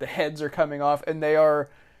freeway, and, like, the heads are coming off, and they are...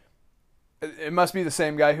 It must be the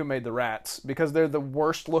same guy who made the rats, because they're the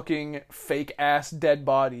worst looking fake ass dead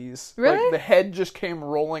bodies. Really? Like, the head just came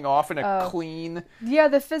rolling off in a clean. Yeah,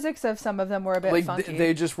 the physics of some of them were a bit Like funky.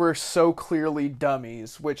 they just were so clearly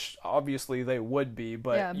dummies, which obviously they would be,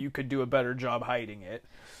 but Yeah. you could do a better job hiding it.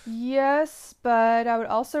 Yes, but I would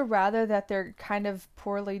also rather that they're kind of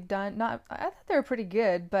poorly done. I thought they were pretty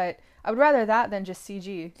good, but I would rather that than just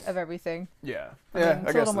CG of everything. Yeah, I mean, it's I a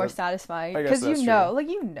guess little more that- satisfying I guess because that's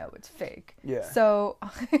you know it's fake. Yeah. So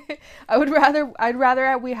I'd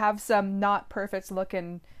rather we have some not perfect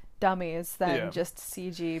looking dummies than Yeah. just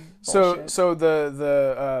CG So bullshit.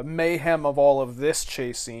 the mayhem of all of this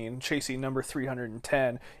chase scene number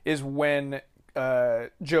 310, is when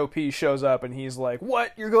Joe P shows up and he's like,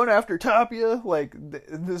 "What? You're going after Tapia?" Like,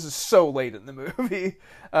 this is so late in the movie.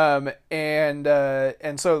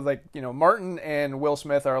 And so, like, Martin and Will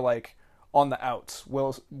Smith are like on the outs.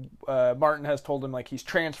 Martin has told him, like, he's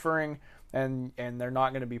transferring and they're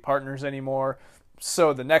not going to be partners anymore.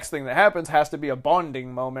 So the next thing that happens has to be a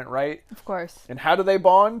bonding moment, right? Of course. And how do they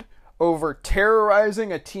bond? Over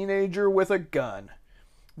terrorizing a teenager with a gun.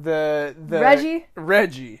 The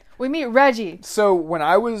Reggie. We meet Reggie. So when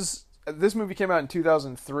this movie came out in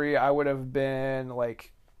 2003, I would have been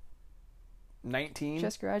like 19.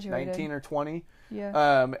 Just graduated. 19 or 20.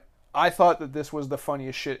 Yeah. I thought that this was the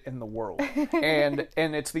funniest shit in the world, and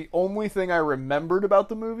it's the only thing I remembered about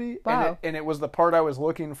the movie, Wow. and it was the part I was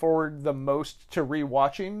looking forward the most to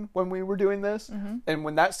rewatching when we were doing this. And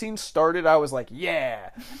when that scene started, I was like,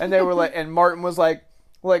 yeah, and they were like, and Martin was like,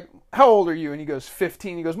 how old are you? And he goes,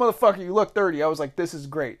 15. He goes, motherfucker, you look 30. I was like, this is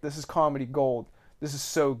great. This is comedy gold. This is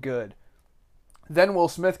so good. Then Will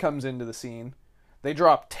Smith comes into the scene. They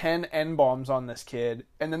drop 10 N-bombs on this kid,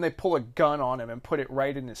 and then they pull a gun on him and put it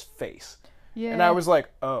right in his face. Yeah. And I was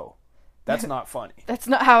like, oh, that's not funny. That's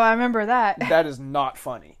not how I remember that. That is not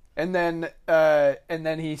funny. And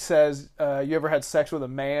then he says, you ever had sex with a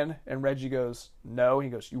man? And Reggie goes, no. He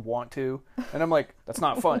goes, you want to? And I'm like, that's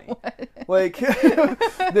not funny. Like,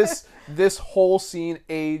 this whole scene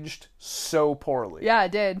aged so poorly. Yeah,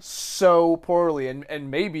 it did. So poorly.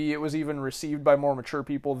 And maybe it was even received by more mature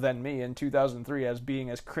people than me in 2003 as being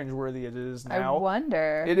as cringeworthy as it is now. I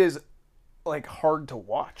wonder. It is, like, hard to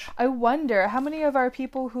watch. I wonder how many of our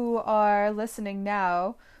people who are listening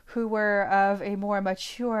now who were of a more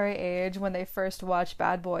mature age when they first watched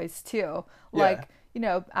Bad Boys 2. Like, you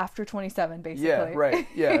know, after 27, basically. Yeah, right.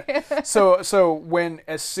 Yeah. So when,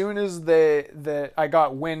 as soon as I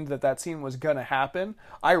got wind that scene was gonna happen,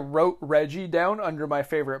 I wrote Reggie down under my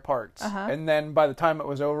favorite parts. And then by the time it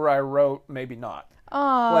was over, I wrote maybe not.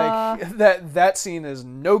 Aww. Like, that scene is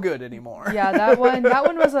no good anymore. Yeah, that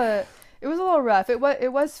one was it was a little rough. It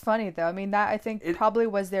was funny though. I mean, that I think probably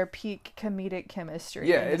was their peak comedic chemistry.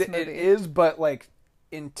 Yeah, in this movie. It is, but like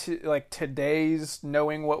today's,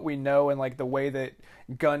 knowing what we know and like the way that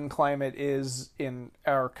gun climate is in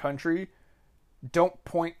our country, don't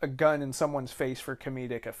point a gun in someone's face for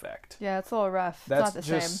comedic effect. Yeah, it's a little rough. That's it's not the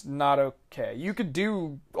just same. not okay. You could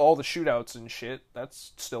do all the shootouts and shit.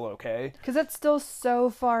 That's still okay. Because it's still so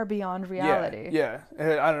far beyond reality. Yeah.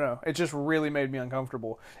 I don't know. It just really made me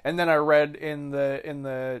uncomfortable. And then I read in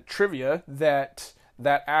the trivia that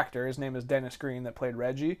actor, his name is Dennis Green, that played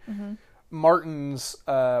Reggie, Martin's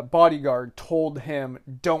bodyguard told him,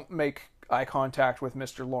 don't make eye contact with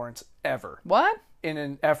Mr. Lawrence ever. What? In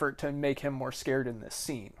an effort to make him more scared in this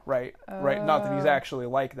scene, right? Right. Not that he's actually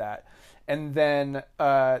like that. And then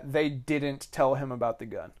they didn't tell him about the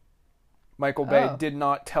gun. Michael Bay did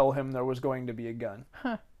not tell him there was going to be a gun.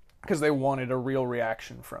 Because they wanted a real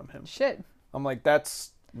reaction from him. Shit. I'm like,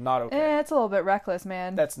 that's not okay. It's a little bit reckless,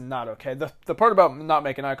 man. That's not okay. The part about not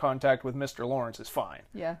making eye contact with Mr. Lawrence is fine.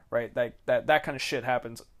 Yeah. Right? That kind of shit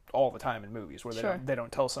happens all the time in movies where they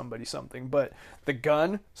don't tell somebody something. But the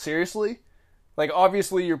gun, seriously? Like,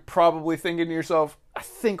 obviously, you're probably thinking to yourself, I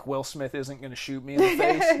think Will Smith isn't going to shoot me in the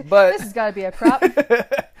face, but... This has got to be a prop.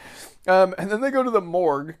 And then they go to the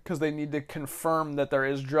morgue, because they need to confirm that there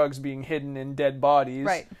is drugs being hidden in dead bodies.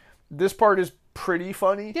 Right. This part is pretty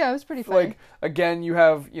funny. Yeah, it was pretty funny. Like, again, you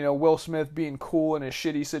have, Will Smith being cool in a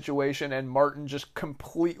shitty situation, and Martin just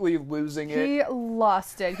completely losing it. He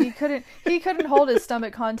lost it. He couldn't hold his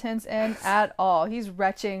stomach contents in at all. He's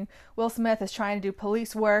retching. Will Smith is trying to do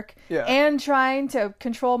police work and trying to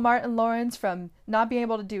control Martin Lawrence from not being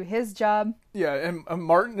able to do his job. Yeah, and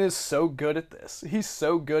Martin is so good at this. He's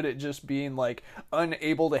so good at just being, like,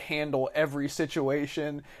 unable to handle every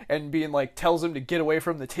situation and being, like, tells him to get away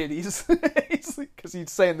from the titties. Because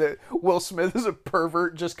he's saying that Will Smith is a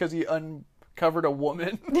pervert just because he uncovered a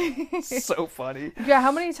woman. So funny. Yeah,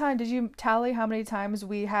 how many times, did you tally how many times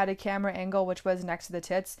we had a camera angle which was next to the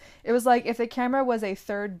tits? It was like if the camera was a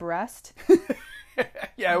third breast.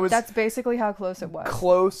 Yeah, it was. That's basically how close it was.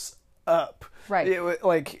 Close up. Right. It was,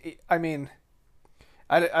 like, I mean...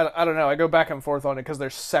 I don't know. I go back and forth on it because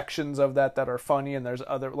there's sections of that are funny, and there's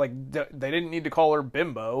other, like, they didn't need to call her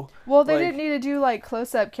bimbo. Well, they didn't need to do, like,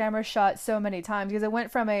 close-up camera shots so many times because it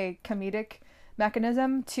went from a comedic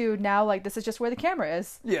mechanism to now, like, this is just where the camera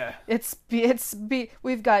is. Yeah.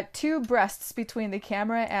 We've got two breasts between the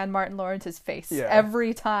camera and Martin Lawrence's face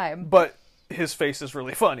every time. But his face is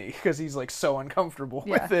really funny because he's, like, so uncomfortable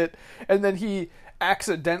with it. And then he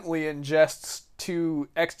accidentally ingests 2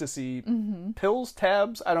 ecstasy pills,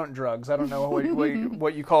 tabs. I don't drugs. I don't know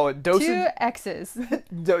what you call it. 2 X's.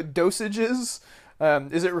 Dosages.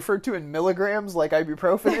 Is it referred to in milligrams like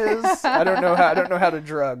ibuprofen is? I don't know how to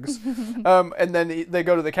drugs. And then they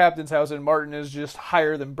go to the captain's house, and Martin is just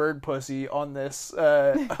higher than bird pussy on this.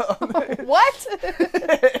 What?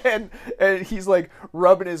 and he's like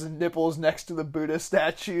rubbing his nipples next to the Buddha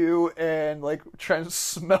statue and like trying to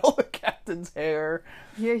smell the captain's hair.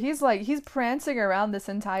 Yeah, he's prancing around this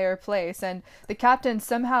entire place, and the captain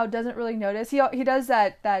somehow doesn't really notice. He does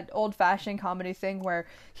that old-fashioned comedy thing where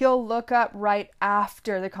he'll look up right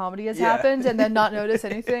after the comedy has happened and then not notice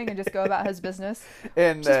anything and just go about his business,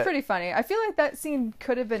 and which is pretty funny. I feel like that scene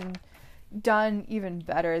could have been done even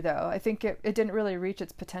better, though. I think it didn't really reach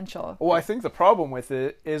its potential. Well, I think the problem with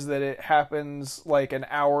it is that it happens like an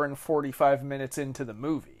hour and 45 minutes into the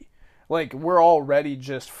movie. Like, we're already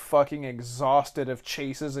just fucking exhausted of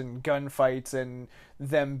chases and gunfights and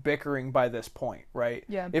them bickering by this point, right?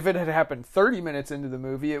 Yeah. If it had happened 30 minutes into the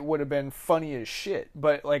movie, it would have been funny as shit.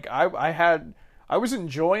 But, like, I was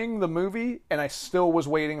enjoying the movie, and I still was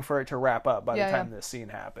waiting for it to wrap up by the time this scene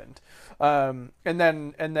happened. And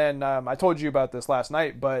then I told you about this last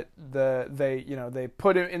night, but they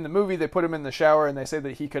put him in the movie. They put him in the shower, and they say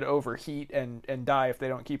that he could overheat and die if they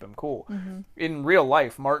don't keep him cool. Mm-hmm. In real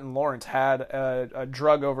life, Martin Lawrence had a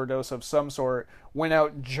drug overdose of some sort, went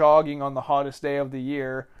out jogging on the hottest day of the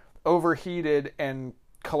year, overheated, and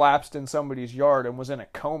collapsed in somebody's yard and was in a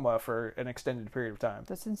coma for an extended period of time.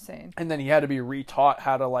 That's insane. And then he had to be retaught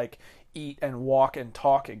how to like eat and walk and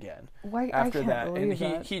talk again. Why, after I can't that. believe And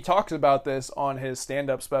that. he talks about this on his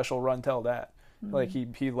stand-up special Run Tell Dat. Mm-hmm. Like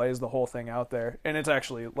he lays the whole thing out there, and it's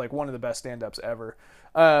actually like one of the best stand-ups ever.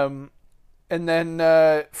 And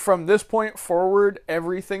then from this point forward,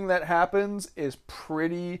 everything that happens is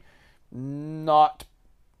pretty not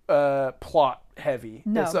plot heavy.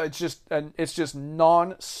 No. It's just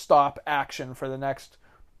non-stop action for the next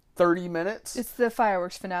 30 minutes. It's the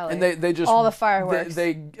fireworks finale. And they just all the fireworks.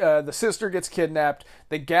 The sister gets kidnapped.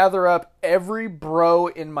 They gather up every bro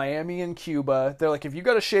in Miami and Cuba. They're like, if you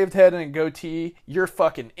got a shaved head and a goatee, you're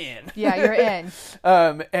fucking in. Yeah, you're in.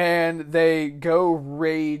 And they go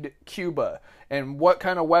raid Cuba. And what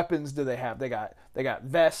kind of weapons do they have? They got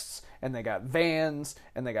vests, and they got vans,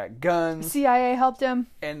 and they got guns. CIA helped him.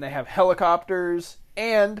 And they have helicopters,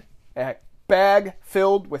 and a bag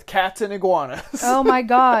filled with cats and iguanas. Oh my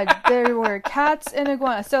God, there were cats and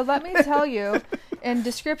iguanas. So let me tell you in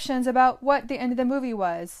descriptions about what the end of the movie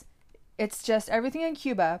was. It's just everything in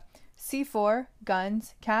Cuba. C4,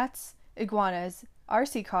 guns, cats, iguanas,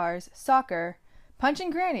 RC cars, soccer, punching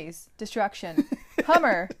grannies, destruction,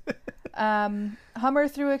 Hummer, Hummer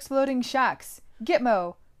through exploding shacks,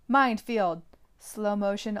 Gitmo, minefield, slow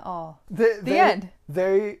motion all. The end.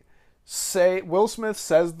 They say, Will Smith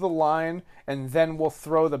says the line, and then we'll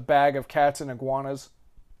throw the bag of cats and iguanas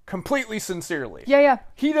completely sincerely. Yeah.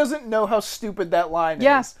 He doesn't know how stupid that line is.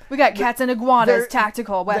 Yeah, we got cats and iguanas,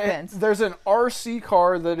 tactical weapons. There's an RC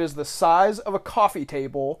car that is the size of a coffee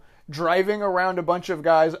table driving around a bunch of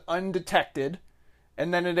guys undetected,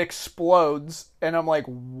 and then it explodes, and I'm like,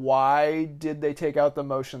 why did they take out the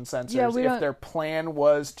motion sensors if their plan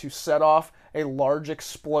was to set off a large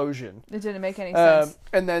explosion? It didn't make any sense.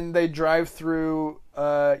 And then they drive through,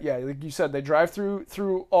 like you said, they drive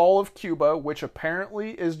through all of Cuba, which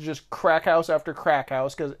apparently is just crack house after crack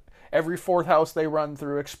house, because every fourth house they run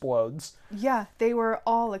through explodes. Yeah, they were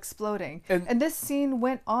all exploding. And this scene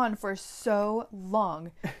went on for so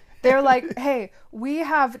long. They're like, hey, we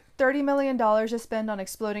have $30 million to spend on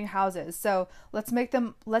exploding houses. So let's make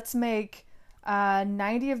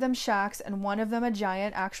 90 of them shacks and one of them a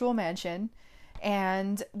giant actual mansion.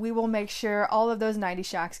 And we will make sure all of those 90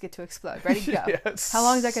 shacks get to explode. Ready to go. Yes. How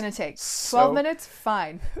long is that going to take? 12 minutes?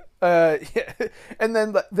 Fine. Yeah. And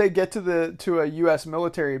then they get to a U.S.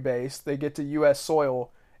 military base. They get to U.S.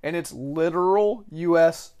 soil, and it's literal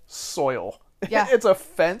U.S. soil. Yeah. It's a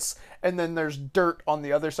fence, and then there's dirt on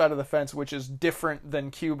the other side of the fence, which is different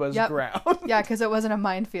than Cuba's ground. Yeah, because it wasn't a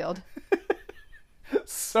minefield.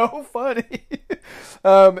 So funny.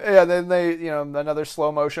 Yeah, then they, another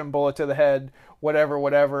slow motion bullet to the head,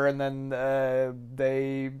 whatever, and then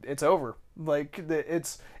it's over. Like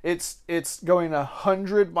it's going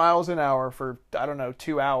 100 miles an hour for, I don't know,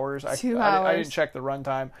 2 hours. 2 hours. I didn't check the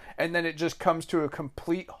runtime, and then it just comes to a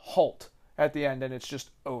complete halt at the end, and it's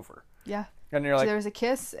just over. Yeah. And you're like, so there was a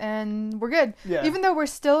kiss, and we're good. Yeah. Even though we're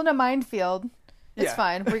still in a minefield, it's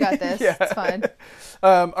fine. We got this. Yeah. It's fine.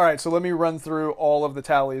 All right, so let me run through all of the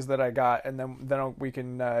tallies that I got, and then we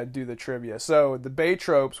can do the trivia. So the Bay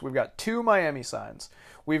tropes, we've got 2 Miami signs.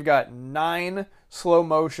 We've got 9 slow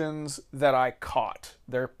motions that I caught.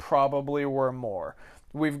 There probably were more.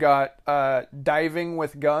 We've got diving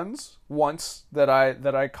with guns once that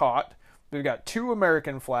I caught. We've got 2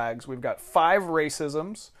 American flags. We've got 5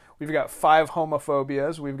 racisms. We've got 5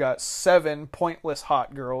 homophobias. We've got 7 pointless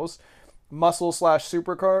hot girls.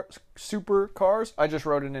 Muscle/supercars. I just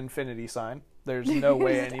wrote an infinity sign. There's no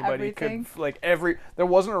way anybody everything. could there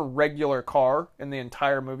wasn't a regular car in the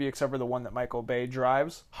entire movie except for the one that Michael Bay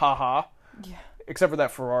drives. Ha. Yeah. Except for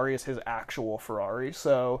that Ferrari is his actual Ferrari.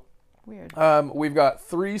 So Weird. we've got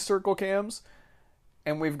 3 circle cams,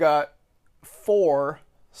 and we've got 4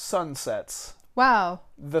 sunsets. Wow.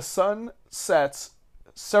 The sun sets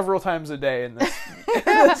several times a day in this, in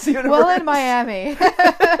this universe. Well, in Miami.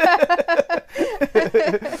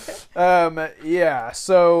 Yeah.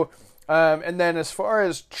 So, and then as far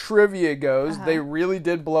as trivia goes, they really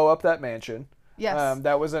did blow up that mansion. Yes.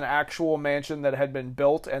 That was an actual mansion that had been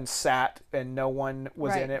built and sat, and no one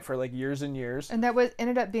was Right. in it for like years and years. And that was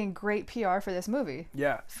ended up being great PR for this movie.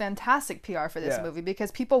 Yeah. Fantastic PR for this Yeah. movie because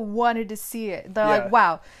people wanted to see it. They're Yeah. like,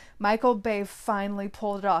 wow, Michael Bay finally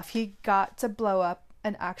pulled it off. He got to blow up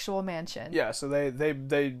an actual mansion. Yeah, so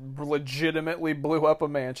they legitimately blew up a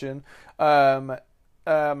mansion.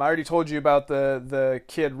 I already told you about the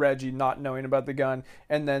kid Reggie not knowing about the gun,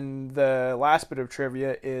 and then the last bit of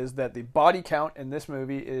trivia is that the body count in this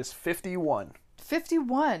movie is 51.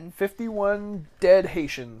 51. 51 dead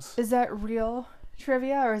Haitians. Is that real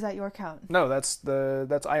trivia or is that your count? No, that's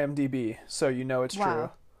IMDb, so you know it's true.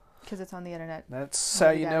 Wow. Because it's on the internet. That's how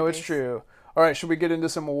you know it's database. true. All right, should we get into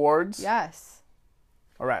some awards? Yes.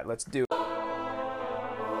 All right, let's do it.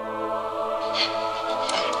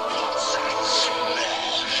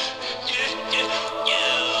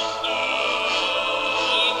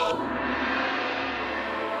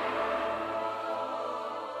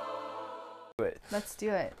 Let's do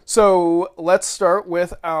it. So let's start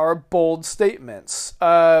with our bold statements.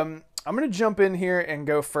 I'm going to jump in here and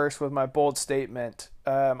go first with my bold statement.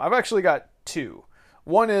 I've actually got two.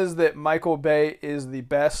 One is that Michael Bay is the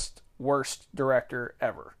best, worst director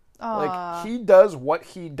ever. Like, he does what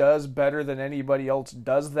he does better than anybody else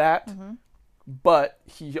does that, but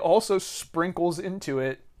he also sprinkles into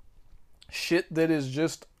it shit that is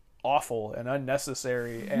just awful and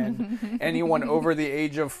unnecessary and anyone over the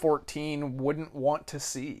age of 14 wouldn't want to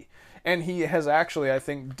see. And he has actually, I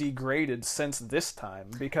think, degraded since this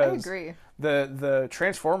time because I agree. the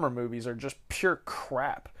Transformer movies are just pure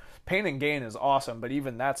crap. Pain and Gain is awesome, but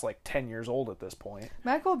even that's like 10 years old at this point.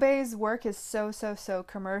 Michael Bay's work is so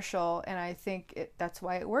commercial, and I think that's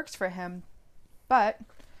why it works for him. But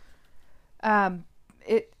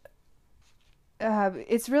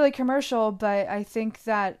it's really commercial, but I think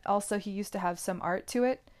that also he used to have some art to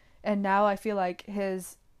it, and now I feel like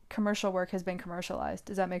his commercial work has been commercialized.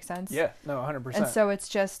 Does that make sense? Yeah, no, 100%. And so it's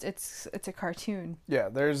just it's a cartoon. Yeah,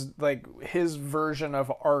 there's like his version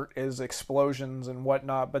of art is explosions and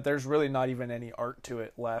whatnot, but there's really not even any art to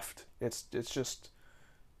it left. It's just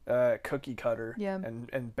cookie cutter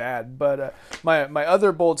and bad. But my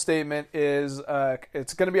other bold statement is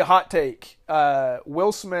it's going to be a hot take.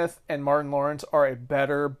 Will Smith and Martin Lawrence are a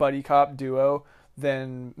better buddy cop duo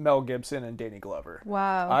than Mel Gibson and Danny Glover.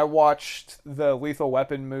 Wow. I watched the Lethal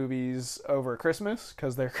Weapon movies over Christmas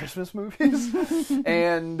because they're Christmas movies,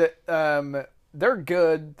 and they're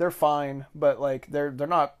good, they're fine, but like they're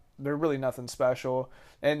really nothing special.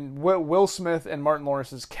 And Will Smith and Martin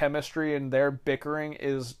Lawrence's chemistry and their bickering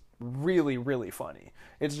is really, really funny.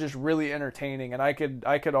 It's just really entertaining, and I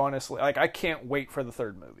could honestly, like, I can't wait for the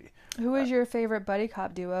third movie. Who is your favorite buddy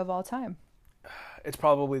cop duo of all time? It's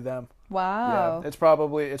probably them. Wow. Yeah, it's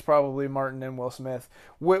probably Martin and Will Smith.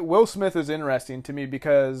 Will Smith is interesting to me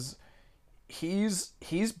because he's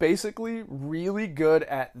basically really good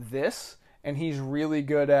at this, and he's really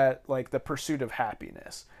good at like the pursuit of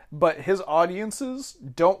happiness. But his audiences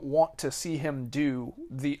don't want to see him do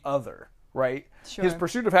the other, right? Sure. His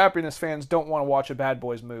Pursuit of Happiness fans don't want to watch a Bad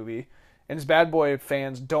Boys movie, and his Bad Boy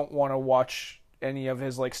fans don't want to watch any of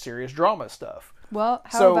his like serious drama stuff. Well,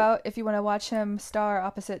 how about if you want to watch him star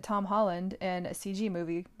opposite Tom Holland in a CG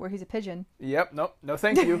movie where he's a pigeon? Yep, no,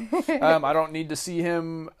 thank you. I don't need to see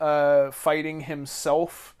him fighting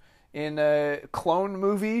himself in a clone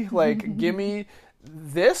movie. Like, give me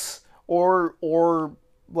this or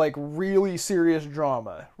like really serious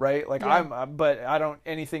drama, right? Like but I don't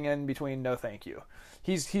anything in between. No, thank you.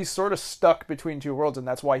 He's sort of stuck between two worlds, and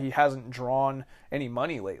that's why he hasn't drawn any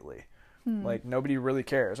money lately. Like, nobody really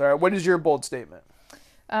cares. All right, what is your bold statement?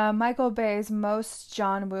 Michael Bay's most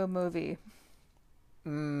John Woo movie.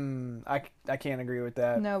 I can't agree with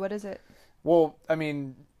that. No, what is it? Well, I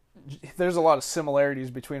mean, there's a lot of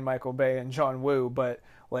similarities between Michael Bay and John Woo, but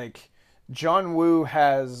like John Woo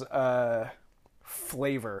has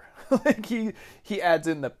flavor. Like he adds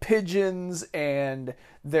in the pigeons, and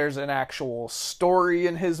there's an actual story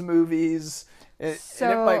in his movies. And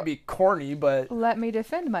it might be corny, but let me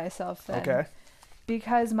defend myself then. Okay.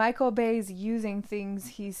 Because Michael Bay's using things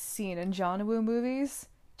he's seen in John Woo movies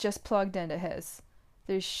just plugged into his.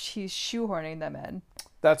 He's shoehorning them in.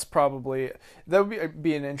 That would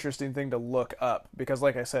be an interesting thing to look up, because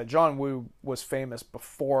like I said, John Woo was famous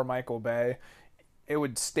before Michael Bay. It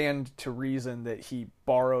would stand to reason that he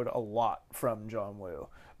borrowed a lot from John Woo.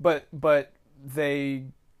 But they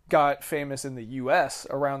got famous in the US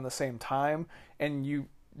around the same time, and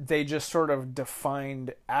they just sort of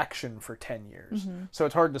defined action for 10 years. So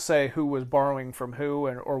it's hard to say who was borrowing from who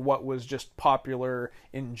or what was just popular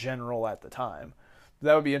in general at the time.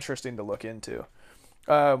 That would be interesting to look into.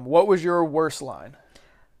 What was your worst line?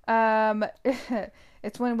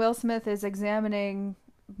 It's when Will Smith is examining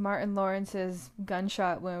Martin Lawrence's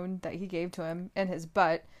gunshot wound that he gave to him in his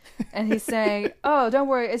butt, and he's saying, "Oh, don't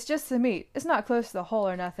worry, it's just the meat. It's not close to the hole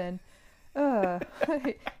or nothing."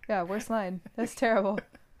 Yeah, worst line. That's terrible.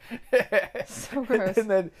 So gross.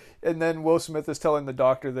 And then Will Smith is telling the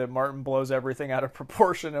doctor that Martin blows everything out of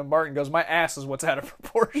proportion, and Martin goes, "My ass is what's out of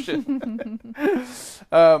proportion."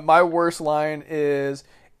 My worst line is,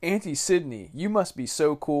 "Auntie Sydney, you must be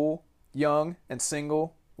so cool, young and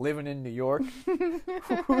single, living in New York."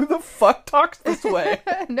 Who the fuck talks this way?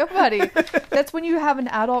 Nobody. That's when you have an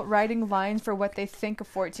adult writing lines for what they think a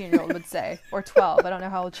 14-year-old would say, or 12. I don't know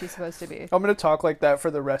how old she's supposed to be. I'm going to talk like that for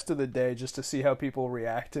the rest of the day just to see how people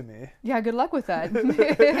react to me. Yeah, good luck with that.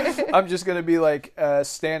 I'm just going to be like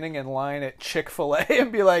standing in line at Chick-fil-A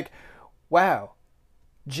and be like, "Wow,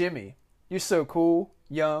 Jimmy, you're so cool,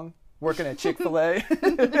 young, working at Chick-fil-A."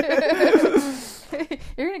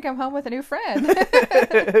 You're going to come home with a new friend.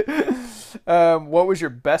 What was your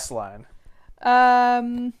best line?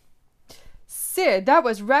 "Sid, that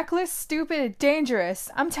was reckless, stupid, and dangerous.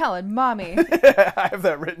 I'm telling mommy." I have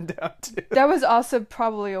that written down too. That was also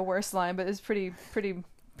probably a worse line, but it's pretty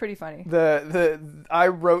funny. I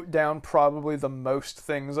wrote down probably the most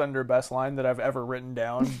things under best line that I've ever written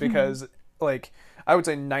down because like I would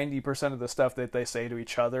say 90% of the stuff that they say to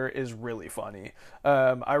each other is really funny.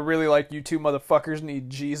 I really like "You two motherfuckers need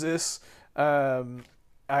Jesus."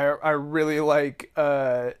 I really like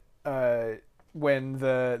when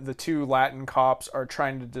the two Latin cops are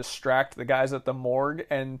trying to distract the guys at the morgue,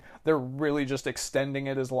 and they're really just extending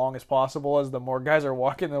it as long as possible as the morgue guys are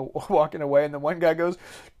walking away, and the one guy goes,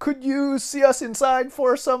 "Could you see us inside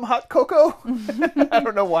for some hot cocoa?" I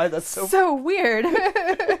don't know why that's so weird.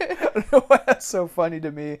 I don't know why that's so funny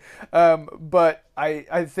to me. But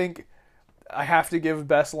I think I have to give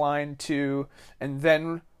best line to, "And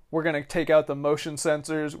then we're going to take out the motion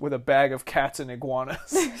sensors with a bag of cats and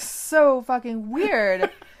iguanas." So fucking weird.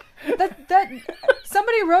 That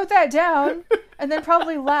somebody wrote that down and then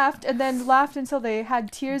probably laughed until they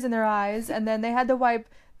had tears in their eyes, and then they had to wipe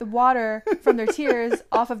the water from their tears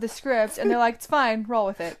off of the script, and they're like, "It's fine, roll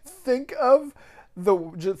with it." Think of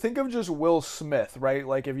just Will Smith, right?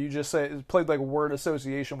 Like if you just played like word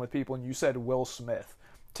association with people and you said Will Smith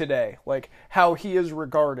today, like how he is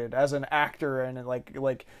regarded as an actor and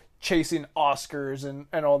like chasing Oscars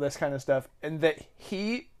and all this kind of stuff, and that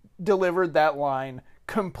he delivered that line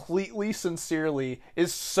completely sincerely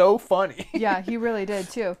is so funny. Yeah, he really did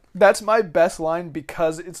too. That's my best line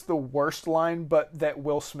because it's the worst line, but that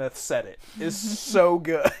Will Smith said it is so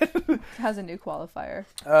good. Has a new qualifier.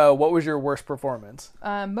 What was your worst performance?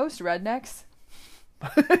 Most rednecks.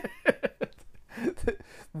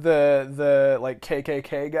 the like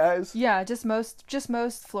KKK guys. Yeah, just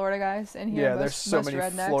most Florida guys in here. Yeah, there's so many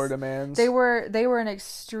rednecks. Florida mans. They were an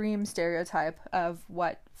extreme stereotype of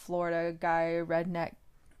what Florida guy redneck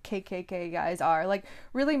KKK guys are. Like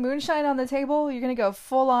really moonshine on the table. You're gonna go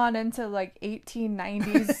full on into like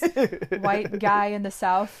 1890s white guy in the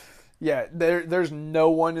South. Yeah, there's no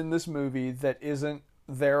one in this movie that isn't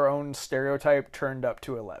their own stereotype turned up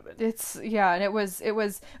to 11. And it was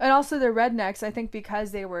and also the rednecks, I think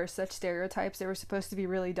because they were such stereotypes, they were supposed to be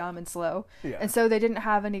really dumb and slow. Yeah. And so they didn't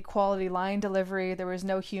have any quality line delivery. There was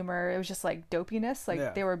no humor. It was just like dopiness.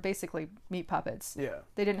 Like they were basically meat puppets. Yeah.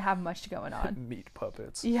 They didn't have much going on. Meat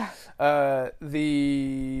puppets. Yeah.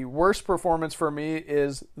 The worst performance for me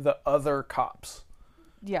is the other cops.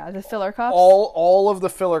 Yeah, the filler cops. All of the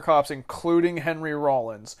filler cops, including Henry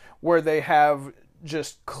Rollins, where they have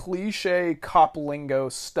just cliche cop lingo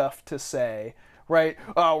stuff to say, right?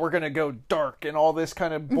 "Oh, we're gonna go dark" and all this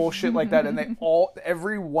kind of bullshit like that, and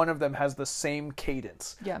every one of them has the same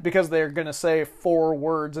cadence. Yeah. Because they're gonna say 4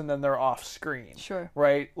 words and then they're off screen. Sure.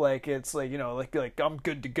 Right? Like it's like, like "I'm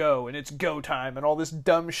good to go" and "it's go time" and all this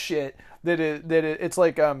dumb shit it's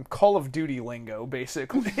like Call of Duty lingo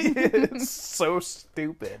basically. It's so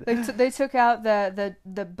stupid. They took out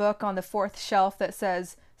the book on the 4th shelf that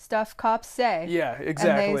says "Stuff Cops Say." Yeah,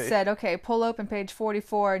 exactly. And they said, "Okay, pull open page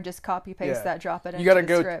 44 and just copy paste that, drop it into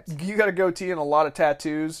the script." You got a goatee and a lot of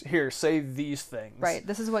tattoos. Here, say these things. Right.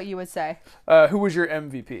 This is what you would say. Who was your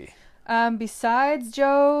MVP? Besides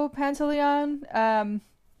Joe Pantoliano,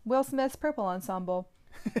 Will Smith's Purple Ensemble.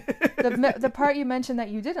 The part you mentioned that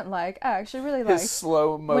you didn't like, I actually really liked. His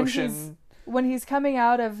slow motion when he's coming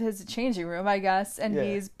out of his changing room, I guess, and Yeah.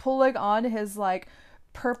 he's pulling on his like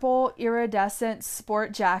purple iridescent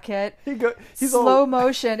sport jacket, He's slow all,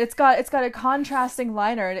 motion. It's got a contrasting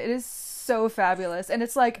liner, and it is so fabulous, and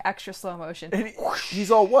it's like extra slow motion. and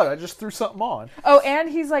he's all, what? I just threw something on. Oh, and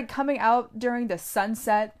he's like coming out during the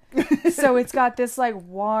sunset. So it's got this like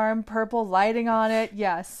warm purple lighting on it.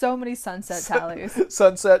 Yeah, so many sunset tallies.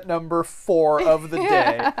 Sunset number 4 of the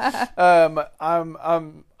day.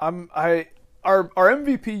 Our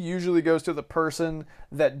MVP usually goes to the person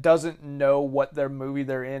that doesn't know what their movie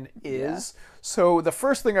they're in is. Yeah. So the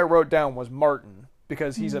first thing I wrote down was Martin,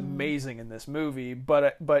 because he's amazing in this movie,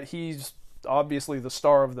 but he's obviously the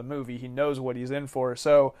star of the movie. He knows what he's in for.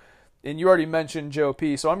 So, and you already mentioned Joe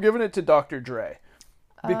P, so I'm giving it to Dr. Dre,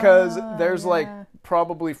 because there's like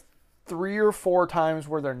probably 3 or 4 times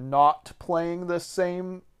where they're not playing the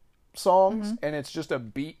same songs, and it's just a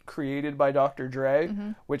beat created by Dr. Dre,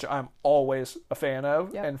 which I'm always a fan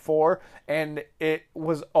of and for, and it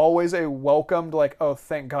was always a welcomed, like, oh,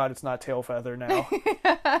 thank God it's not Tailfeather now.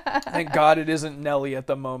 Thank God it isn't Nelly at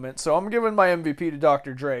the moment. So I'm giving my MVP to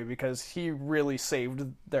Dr. Dre, because he really saved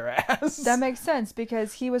their ass. That makes sense,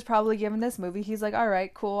 because he was probably given this movie. He's like, all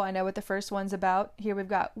right, cool. I know what the first one's about. Here we've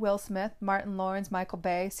got Will Smith, Martin Lawrence, Michael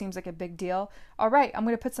Bay. Seems like a big deal. All right, I'm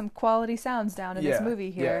going to put some quality sounds down in this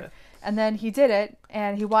movie here. Yeah. And then he did it,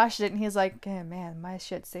 and he watched it, and he's like, hey, man, my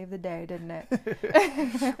shit saved the day, didn't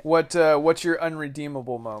it? What's your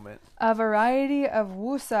unredeemable moment? A variety of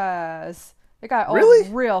woosahs. They got old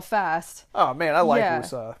real fast. Oh man, I like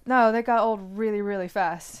woosah. No, they got old really, really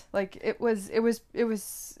fast. Like it was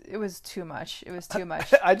too much. It was too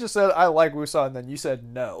much. I just said I like woosah, and then you said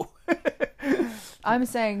no. I'm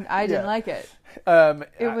saying I didn't like it.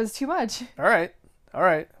 It was too much. All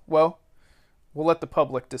right. Well, we'll let the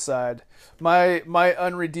public decide. My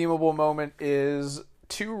unredeemable moment is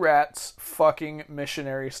 2 rats fucking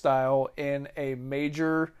missionary style in a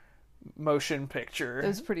major motion picture. It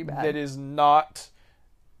was pretty bad. That is not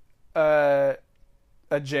a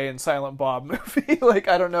Jay and Silent Bob movie. Like,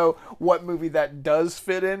 I don't know what movie that does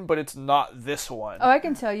fit in, but it's not this one. Oh, I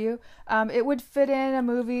can tell you. It would fit in a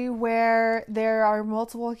movie where there are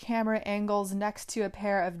multiple camera angles next to a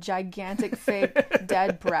pair of gigantic fake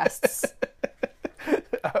dead breasts. It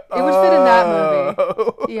would fit in that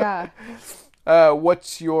movie. Yeah.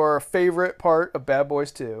 What's your favorite part of Bad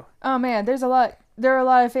Boys 2? Oh man, there are a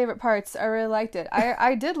lot of favorite parts. I really liked it.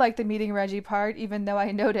 I did like the meeting Reggie part, even though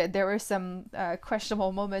I noted there were some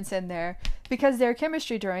questionable moments in there, because their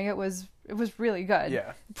chemistry during it was really good.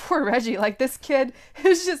 Yeah. Poor Reggie, like this kid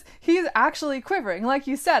he's actually quivering. Like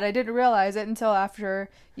you said, I didn't realize it until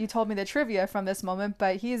after you told me the trivia from this moment,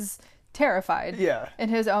 but he's terrified in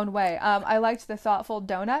his own way. I liked the thoughtful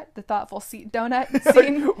seat donut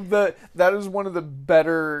scene. That is one of the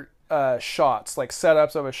better shots, like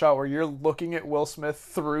setups of a shot where you're looking at Will Smith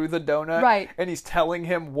through the donut, right? And he's telling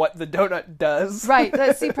him what the donut does, right?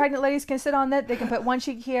 See, pregnant ladies can sit on it. They can put one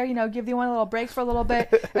cheek here, give the one a little break for a little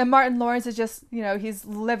bit. And Martin Lawrence is just, he's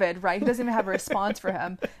livid, right? He doesn't even have a response for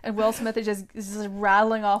him. And Will Smith is just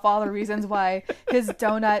rattling off all the reasons why his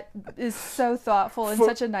donut is so thoughtful and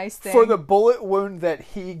such a nice thing for the bullet wound that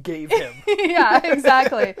he gave him. Yeah,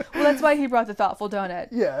 exactly. Well, that's why he brought the thoughtful donut.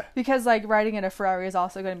 Yeah, because like riding in a Ferrari is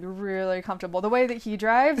also going to be really comfortable. The way that he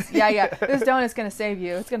drives, this donut's going to save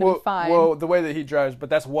you. It's going to be fine. Well, the way that he drives, but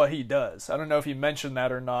that's what he does. I don't know if you mentioned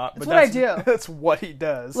that or not. But that's what I do. That's what he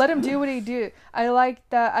does. Let him do what he do. I like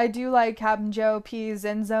that. I do like Captain Joe P's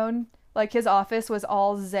Zen Zone. Like his office was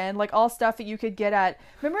all Zen, like all stuff that you could get at.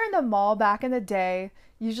 Remember in the mall back in the day,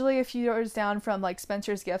 usually a few doors down from like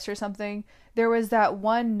Spencer's Gifts or something, there was that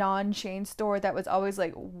one non-chain store that was always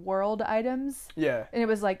like world items. Yeah. And it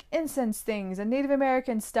was like incense things and Native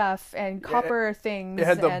American stuff and copper things. It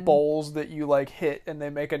had the bowls that you like hit and they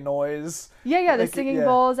make a noise. Yeah, the singing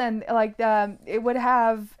bowls, and like it would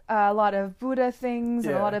have a lot of Buddha things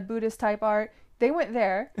and a lot of Buddhist type art. They went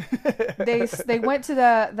there. They went to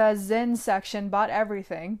the Zen section, bought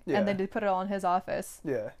everything, and then they put it all in his office.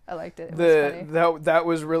 Yeah, I liked it. It was funny. That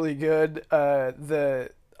was really good.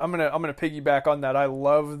 I'm gonna piggyback on that. I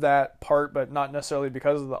love that part, but not necessarily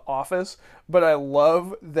because of the office. But I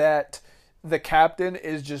love that the captain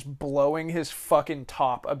is just blowing his fucking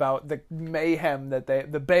top about the mayhem that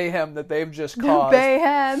they've just caused.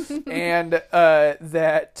 Mayhem. And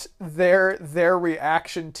that their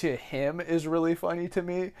reaction to him is really funny to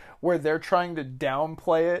me, where they're trying to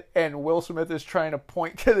downplay it, and Will Smith is trying to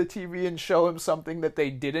point to the TV and show him something that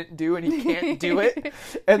they didn't do, and he can't do it,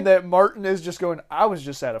 and that Martin is just going, I was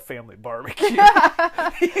just at a family barbecue.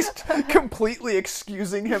 He's completely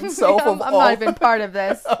excusing himself I'm not even part of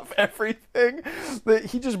this. Of everything. That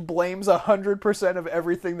he just blames 100% of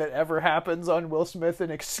everything that ever happens on Will Smith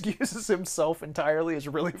and excuses himself entirely is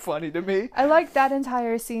really funny to me. I like that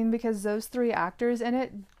entire scene because those three actors in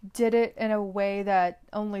it did it in a way that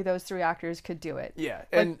only those three actors could do it. Yeah,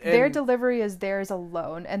 and their delivery is theirs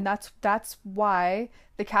alone, and that's why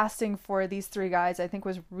the casting for these three guys I think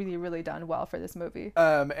was really, really done well for this movie.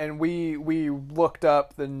 And we looked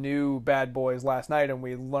up the new Bad Boys last night, and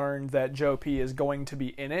we learned that Joe P is going to be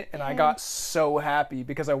in it, and I got so happy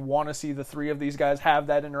because I want to see the three of these guys have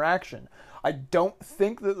that interaction. I don't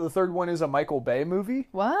think that the third one is a Michael Bay movie.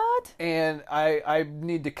 What? And I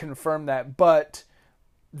need to confirm that, but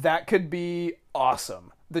that could be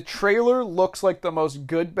awesome. The trailer looks like the most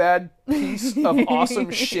good bad piece of awesome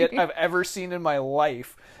shit I've ever seen in my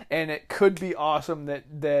life, and it could be awesome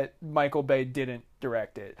that Michael Bay didn't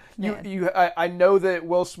direct it. I know that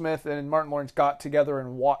Will Smith and Martin Lawrence got together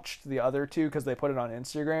and watched the other two because they put it on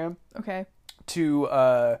Instagram. Okay.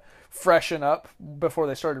 To freshen up before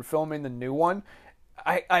they started filming the new one.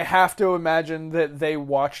 I have to imagine that they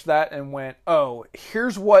watched that and went, oh,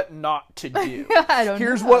 here's what not to do.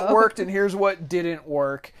 Here's what worked and here's what didn't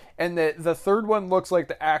work. And that the third one looks like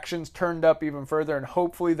the action's turned up even further, and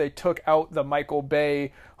hopefully they took out the Michael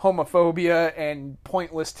Bay homophobia and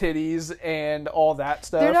pointless titties and all that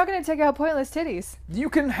stuff. They're not going to take out pointless titties. You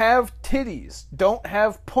can have titties. Don't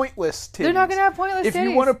have pointless titties. They're not going to have pointless titties. If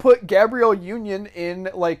you want to put Gabrielle Union in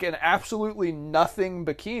like an absolutely nothing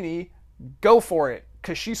bikini, go for it.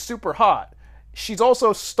 Because she's super hot. She's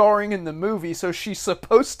also starring in the movie, so she's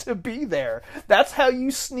supposed to be there. That's how you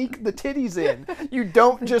sneak the titties in. You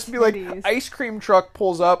don't just be like, ice cream truck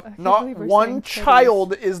pulls up, not one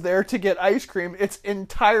child is there to get ice cream. It's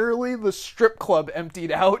entirely the strip club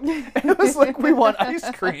emptied out. And it was like, we want ice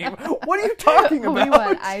cream. What are you talking about? We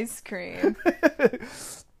want ice cream.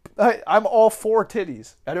 I'm all for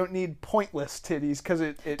titties. I don't need pointless titties because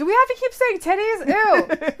it. Do we have to keep saying titties?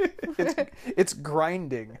 Ew. It's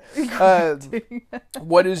grinding.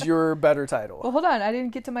 What is your better title? Well, hold on. I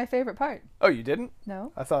didn't get to my favorite part. Oh, you didn't?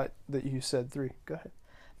 No. I thought that you said 3. Go ahead.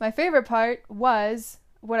 My favorite part was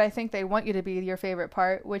what I think they want you to be your favorite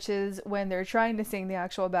part, which is when they're trying to sing the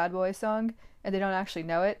actual Bad Boys song and they don't actually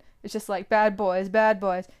know it. It's just like, bad boys, bad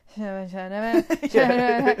boys. Hey man,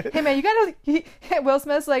 you gotta... Will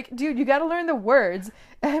Smith's like, dude, you gotta learn the words.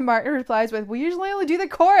 And Martin replies with, we usually only do the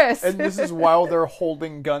chorus. And this is while they're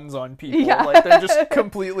holding guns on people. Yeah. Like, they're just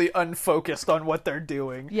completely unfocused on what they're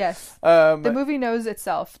doing. Yes. The movie knows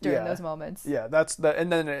itself during those moments. Yeah, that's the...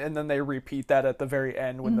 And then they repeat that at the very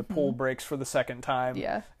end when the pool breaks for the second time.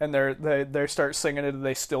 Yeah. And they start singing it and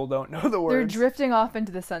they still don't know the words. They're drifting off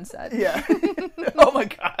into the sunset. Yeah. Oh my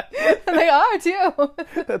god. They are too.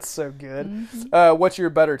 That's so good. Mm-hmm. What's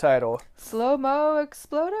your better title? Slow-mo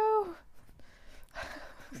Explodo?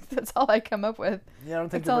 That's all I come up with. Yeah, I don't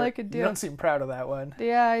think that's all I could do. You don't seem proud of that one.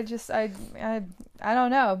 Yeah, I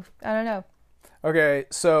don't know. I don't know. Okay,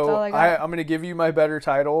 so I'm going to give you my better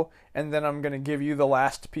title, and then I'm going to give you the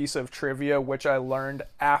last piece of trivia, which I learned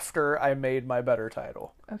after I made my better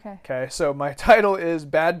title. Okay, so my title is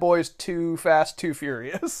Bad Boys 2 Fast, 2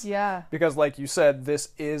 Furious. Yeah. Because like you said, this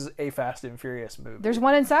is a Fast and Furious movie. There's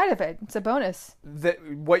one inside of it. It's a bonus.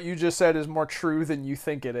 What you just said is more true than you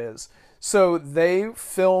think it is. So they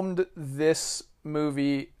filmed this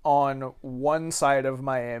movie on one side of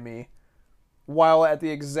Miami, while at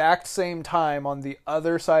the exact same time on the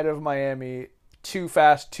other side of Miami, Too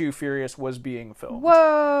Fast, Too Furious was being filmed.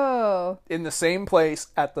 Whoa! In the same place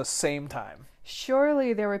at the same time.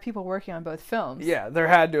 Surely there were people working on both films. Yeah, there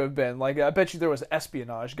had to have been. Like, I bet you there was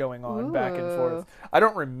espionage going on back and forth. I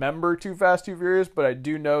don't remember Too Fast, Too Furious, but I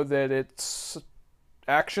do know that it's,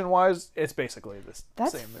 action-wise, it's basically the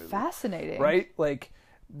same movie. That's fascinating. Right? Like...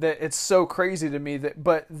 it's so crazy to me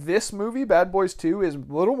but this movie, Bad Boys 2, is a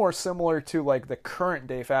little more similar to like the current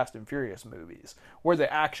day Fast and Furious movies, where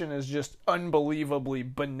the action is just unbelievably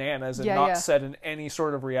bananas and not set in any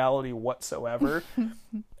sort of reality whatsoever.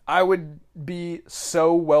 I would be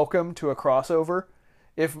so welcome to a crossover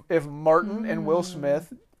if Martin and Will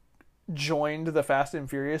Smith joined the Fast and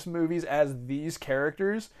Furious movies as these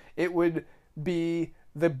characters. It would be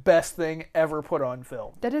the best thing ever put on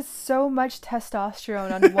film. That is so much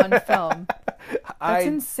testosterone on one film. That's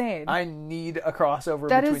insane. I need a crossover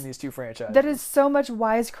between these two franchises. That is so much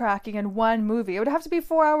wisecracking in one movie. It would have to be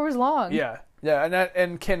 4 hours long. Yeah. Yeah,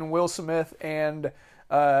 and can Will Smith and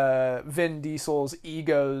Vin Diesel's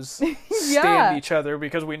egos Yeah. stand each other,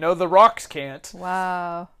 because we know the Rocks can't.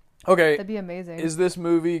 Wow. Okay, That'd be amazing. is this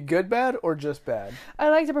movie good, bad, or just bad? I'd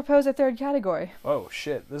like to propose a third category. Oh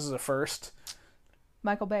shit, this is a first.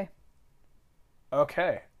 Michael Bay.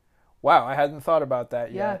 Okay. Wow, I hadn't thought about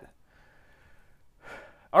that Yeah. yet.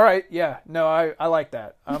 All right, yeah, no, I like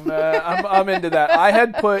that. I'm into that. I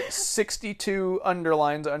had put 62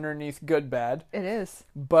 underlines underneath good, bad, It is.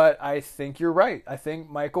 but I think you're right. I think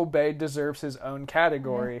Michael Bay deserves his own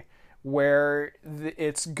category where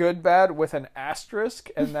it's good, bad with an asterisk,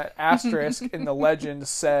 and that asterisk in the legend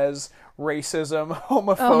says racism,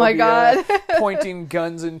 homophobia, Oh my God. pointing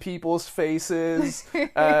guns in people's faces,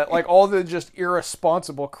 like all the just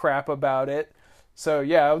irresponsible crap about it. So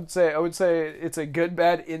yeah, I would say it's a good,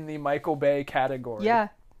 bad in the Michael Bay category. Yeah.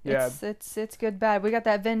 Yeah. It's good bad. We got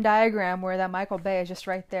that Venn diagram where that Michael Bay is just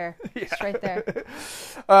right there. Just right there.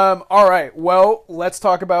 All right. Well, let's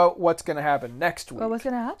talk about what's going to happen next week. Well, what's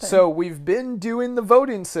gonna happen? So we've been doing the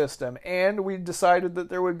voting system, and we decided that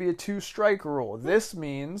there would be a 2-strike rule. This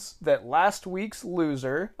means that last week's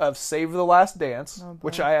loser of Save the Last Dance,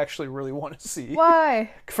 which I actually really want to see Why?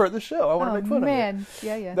 for the show. I want to make fun of it. Man.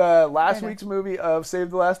 Yeah. The last Fair week's movie of Save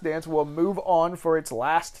the Last Dance will move on for its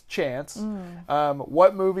last chance.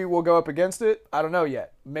 What movie will go up against it? I don't know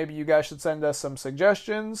yet. Maybe you guys should send us some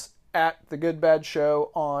suggestions at The Good Bad Show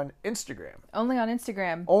on Instagram. Only on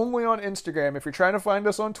Instagram. Only on Instagram. If you're trying to find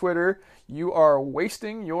us on Twitter, you are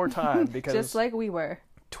wasting your time, because Just like we were.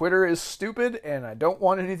 Twitter is stupid and I don't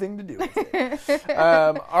want anything to do with it.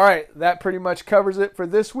 All right, that pretty much covers it for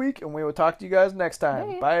this week, and we will talk to you guys next time.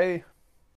 Bye. Bye.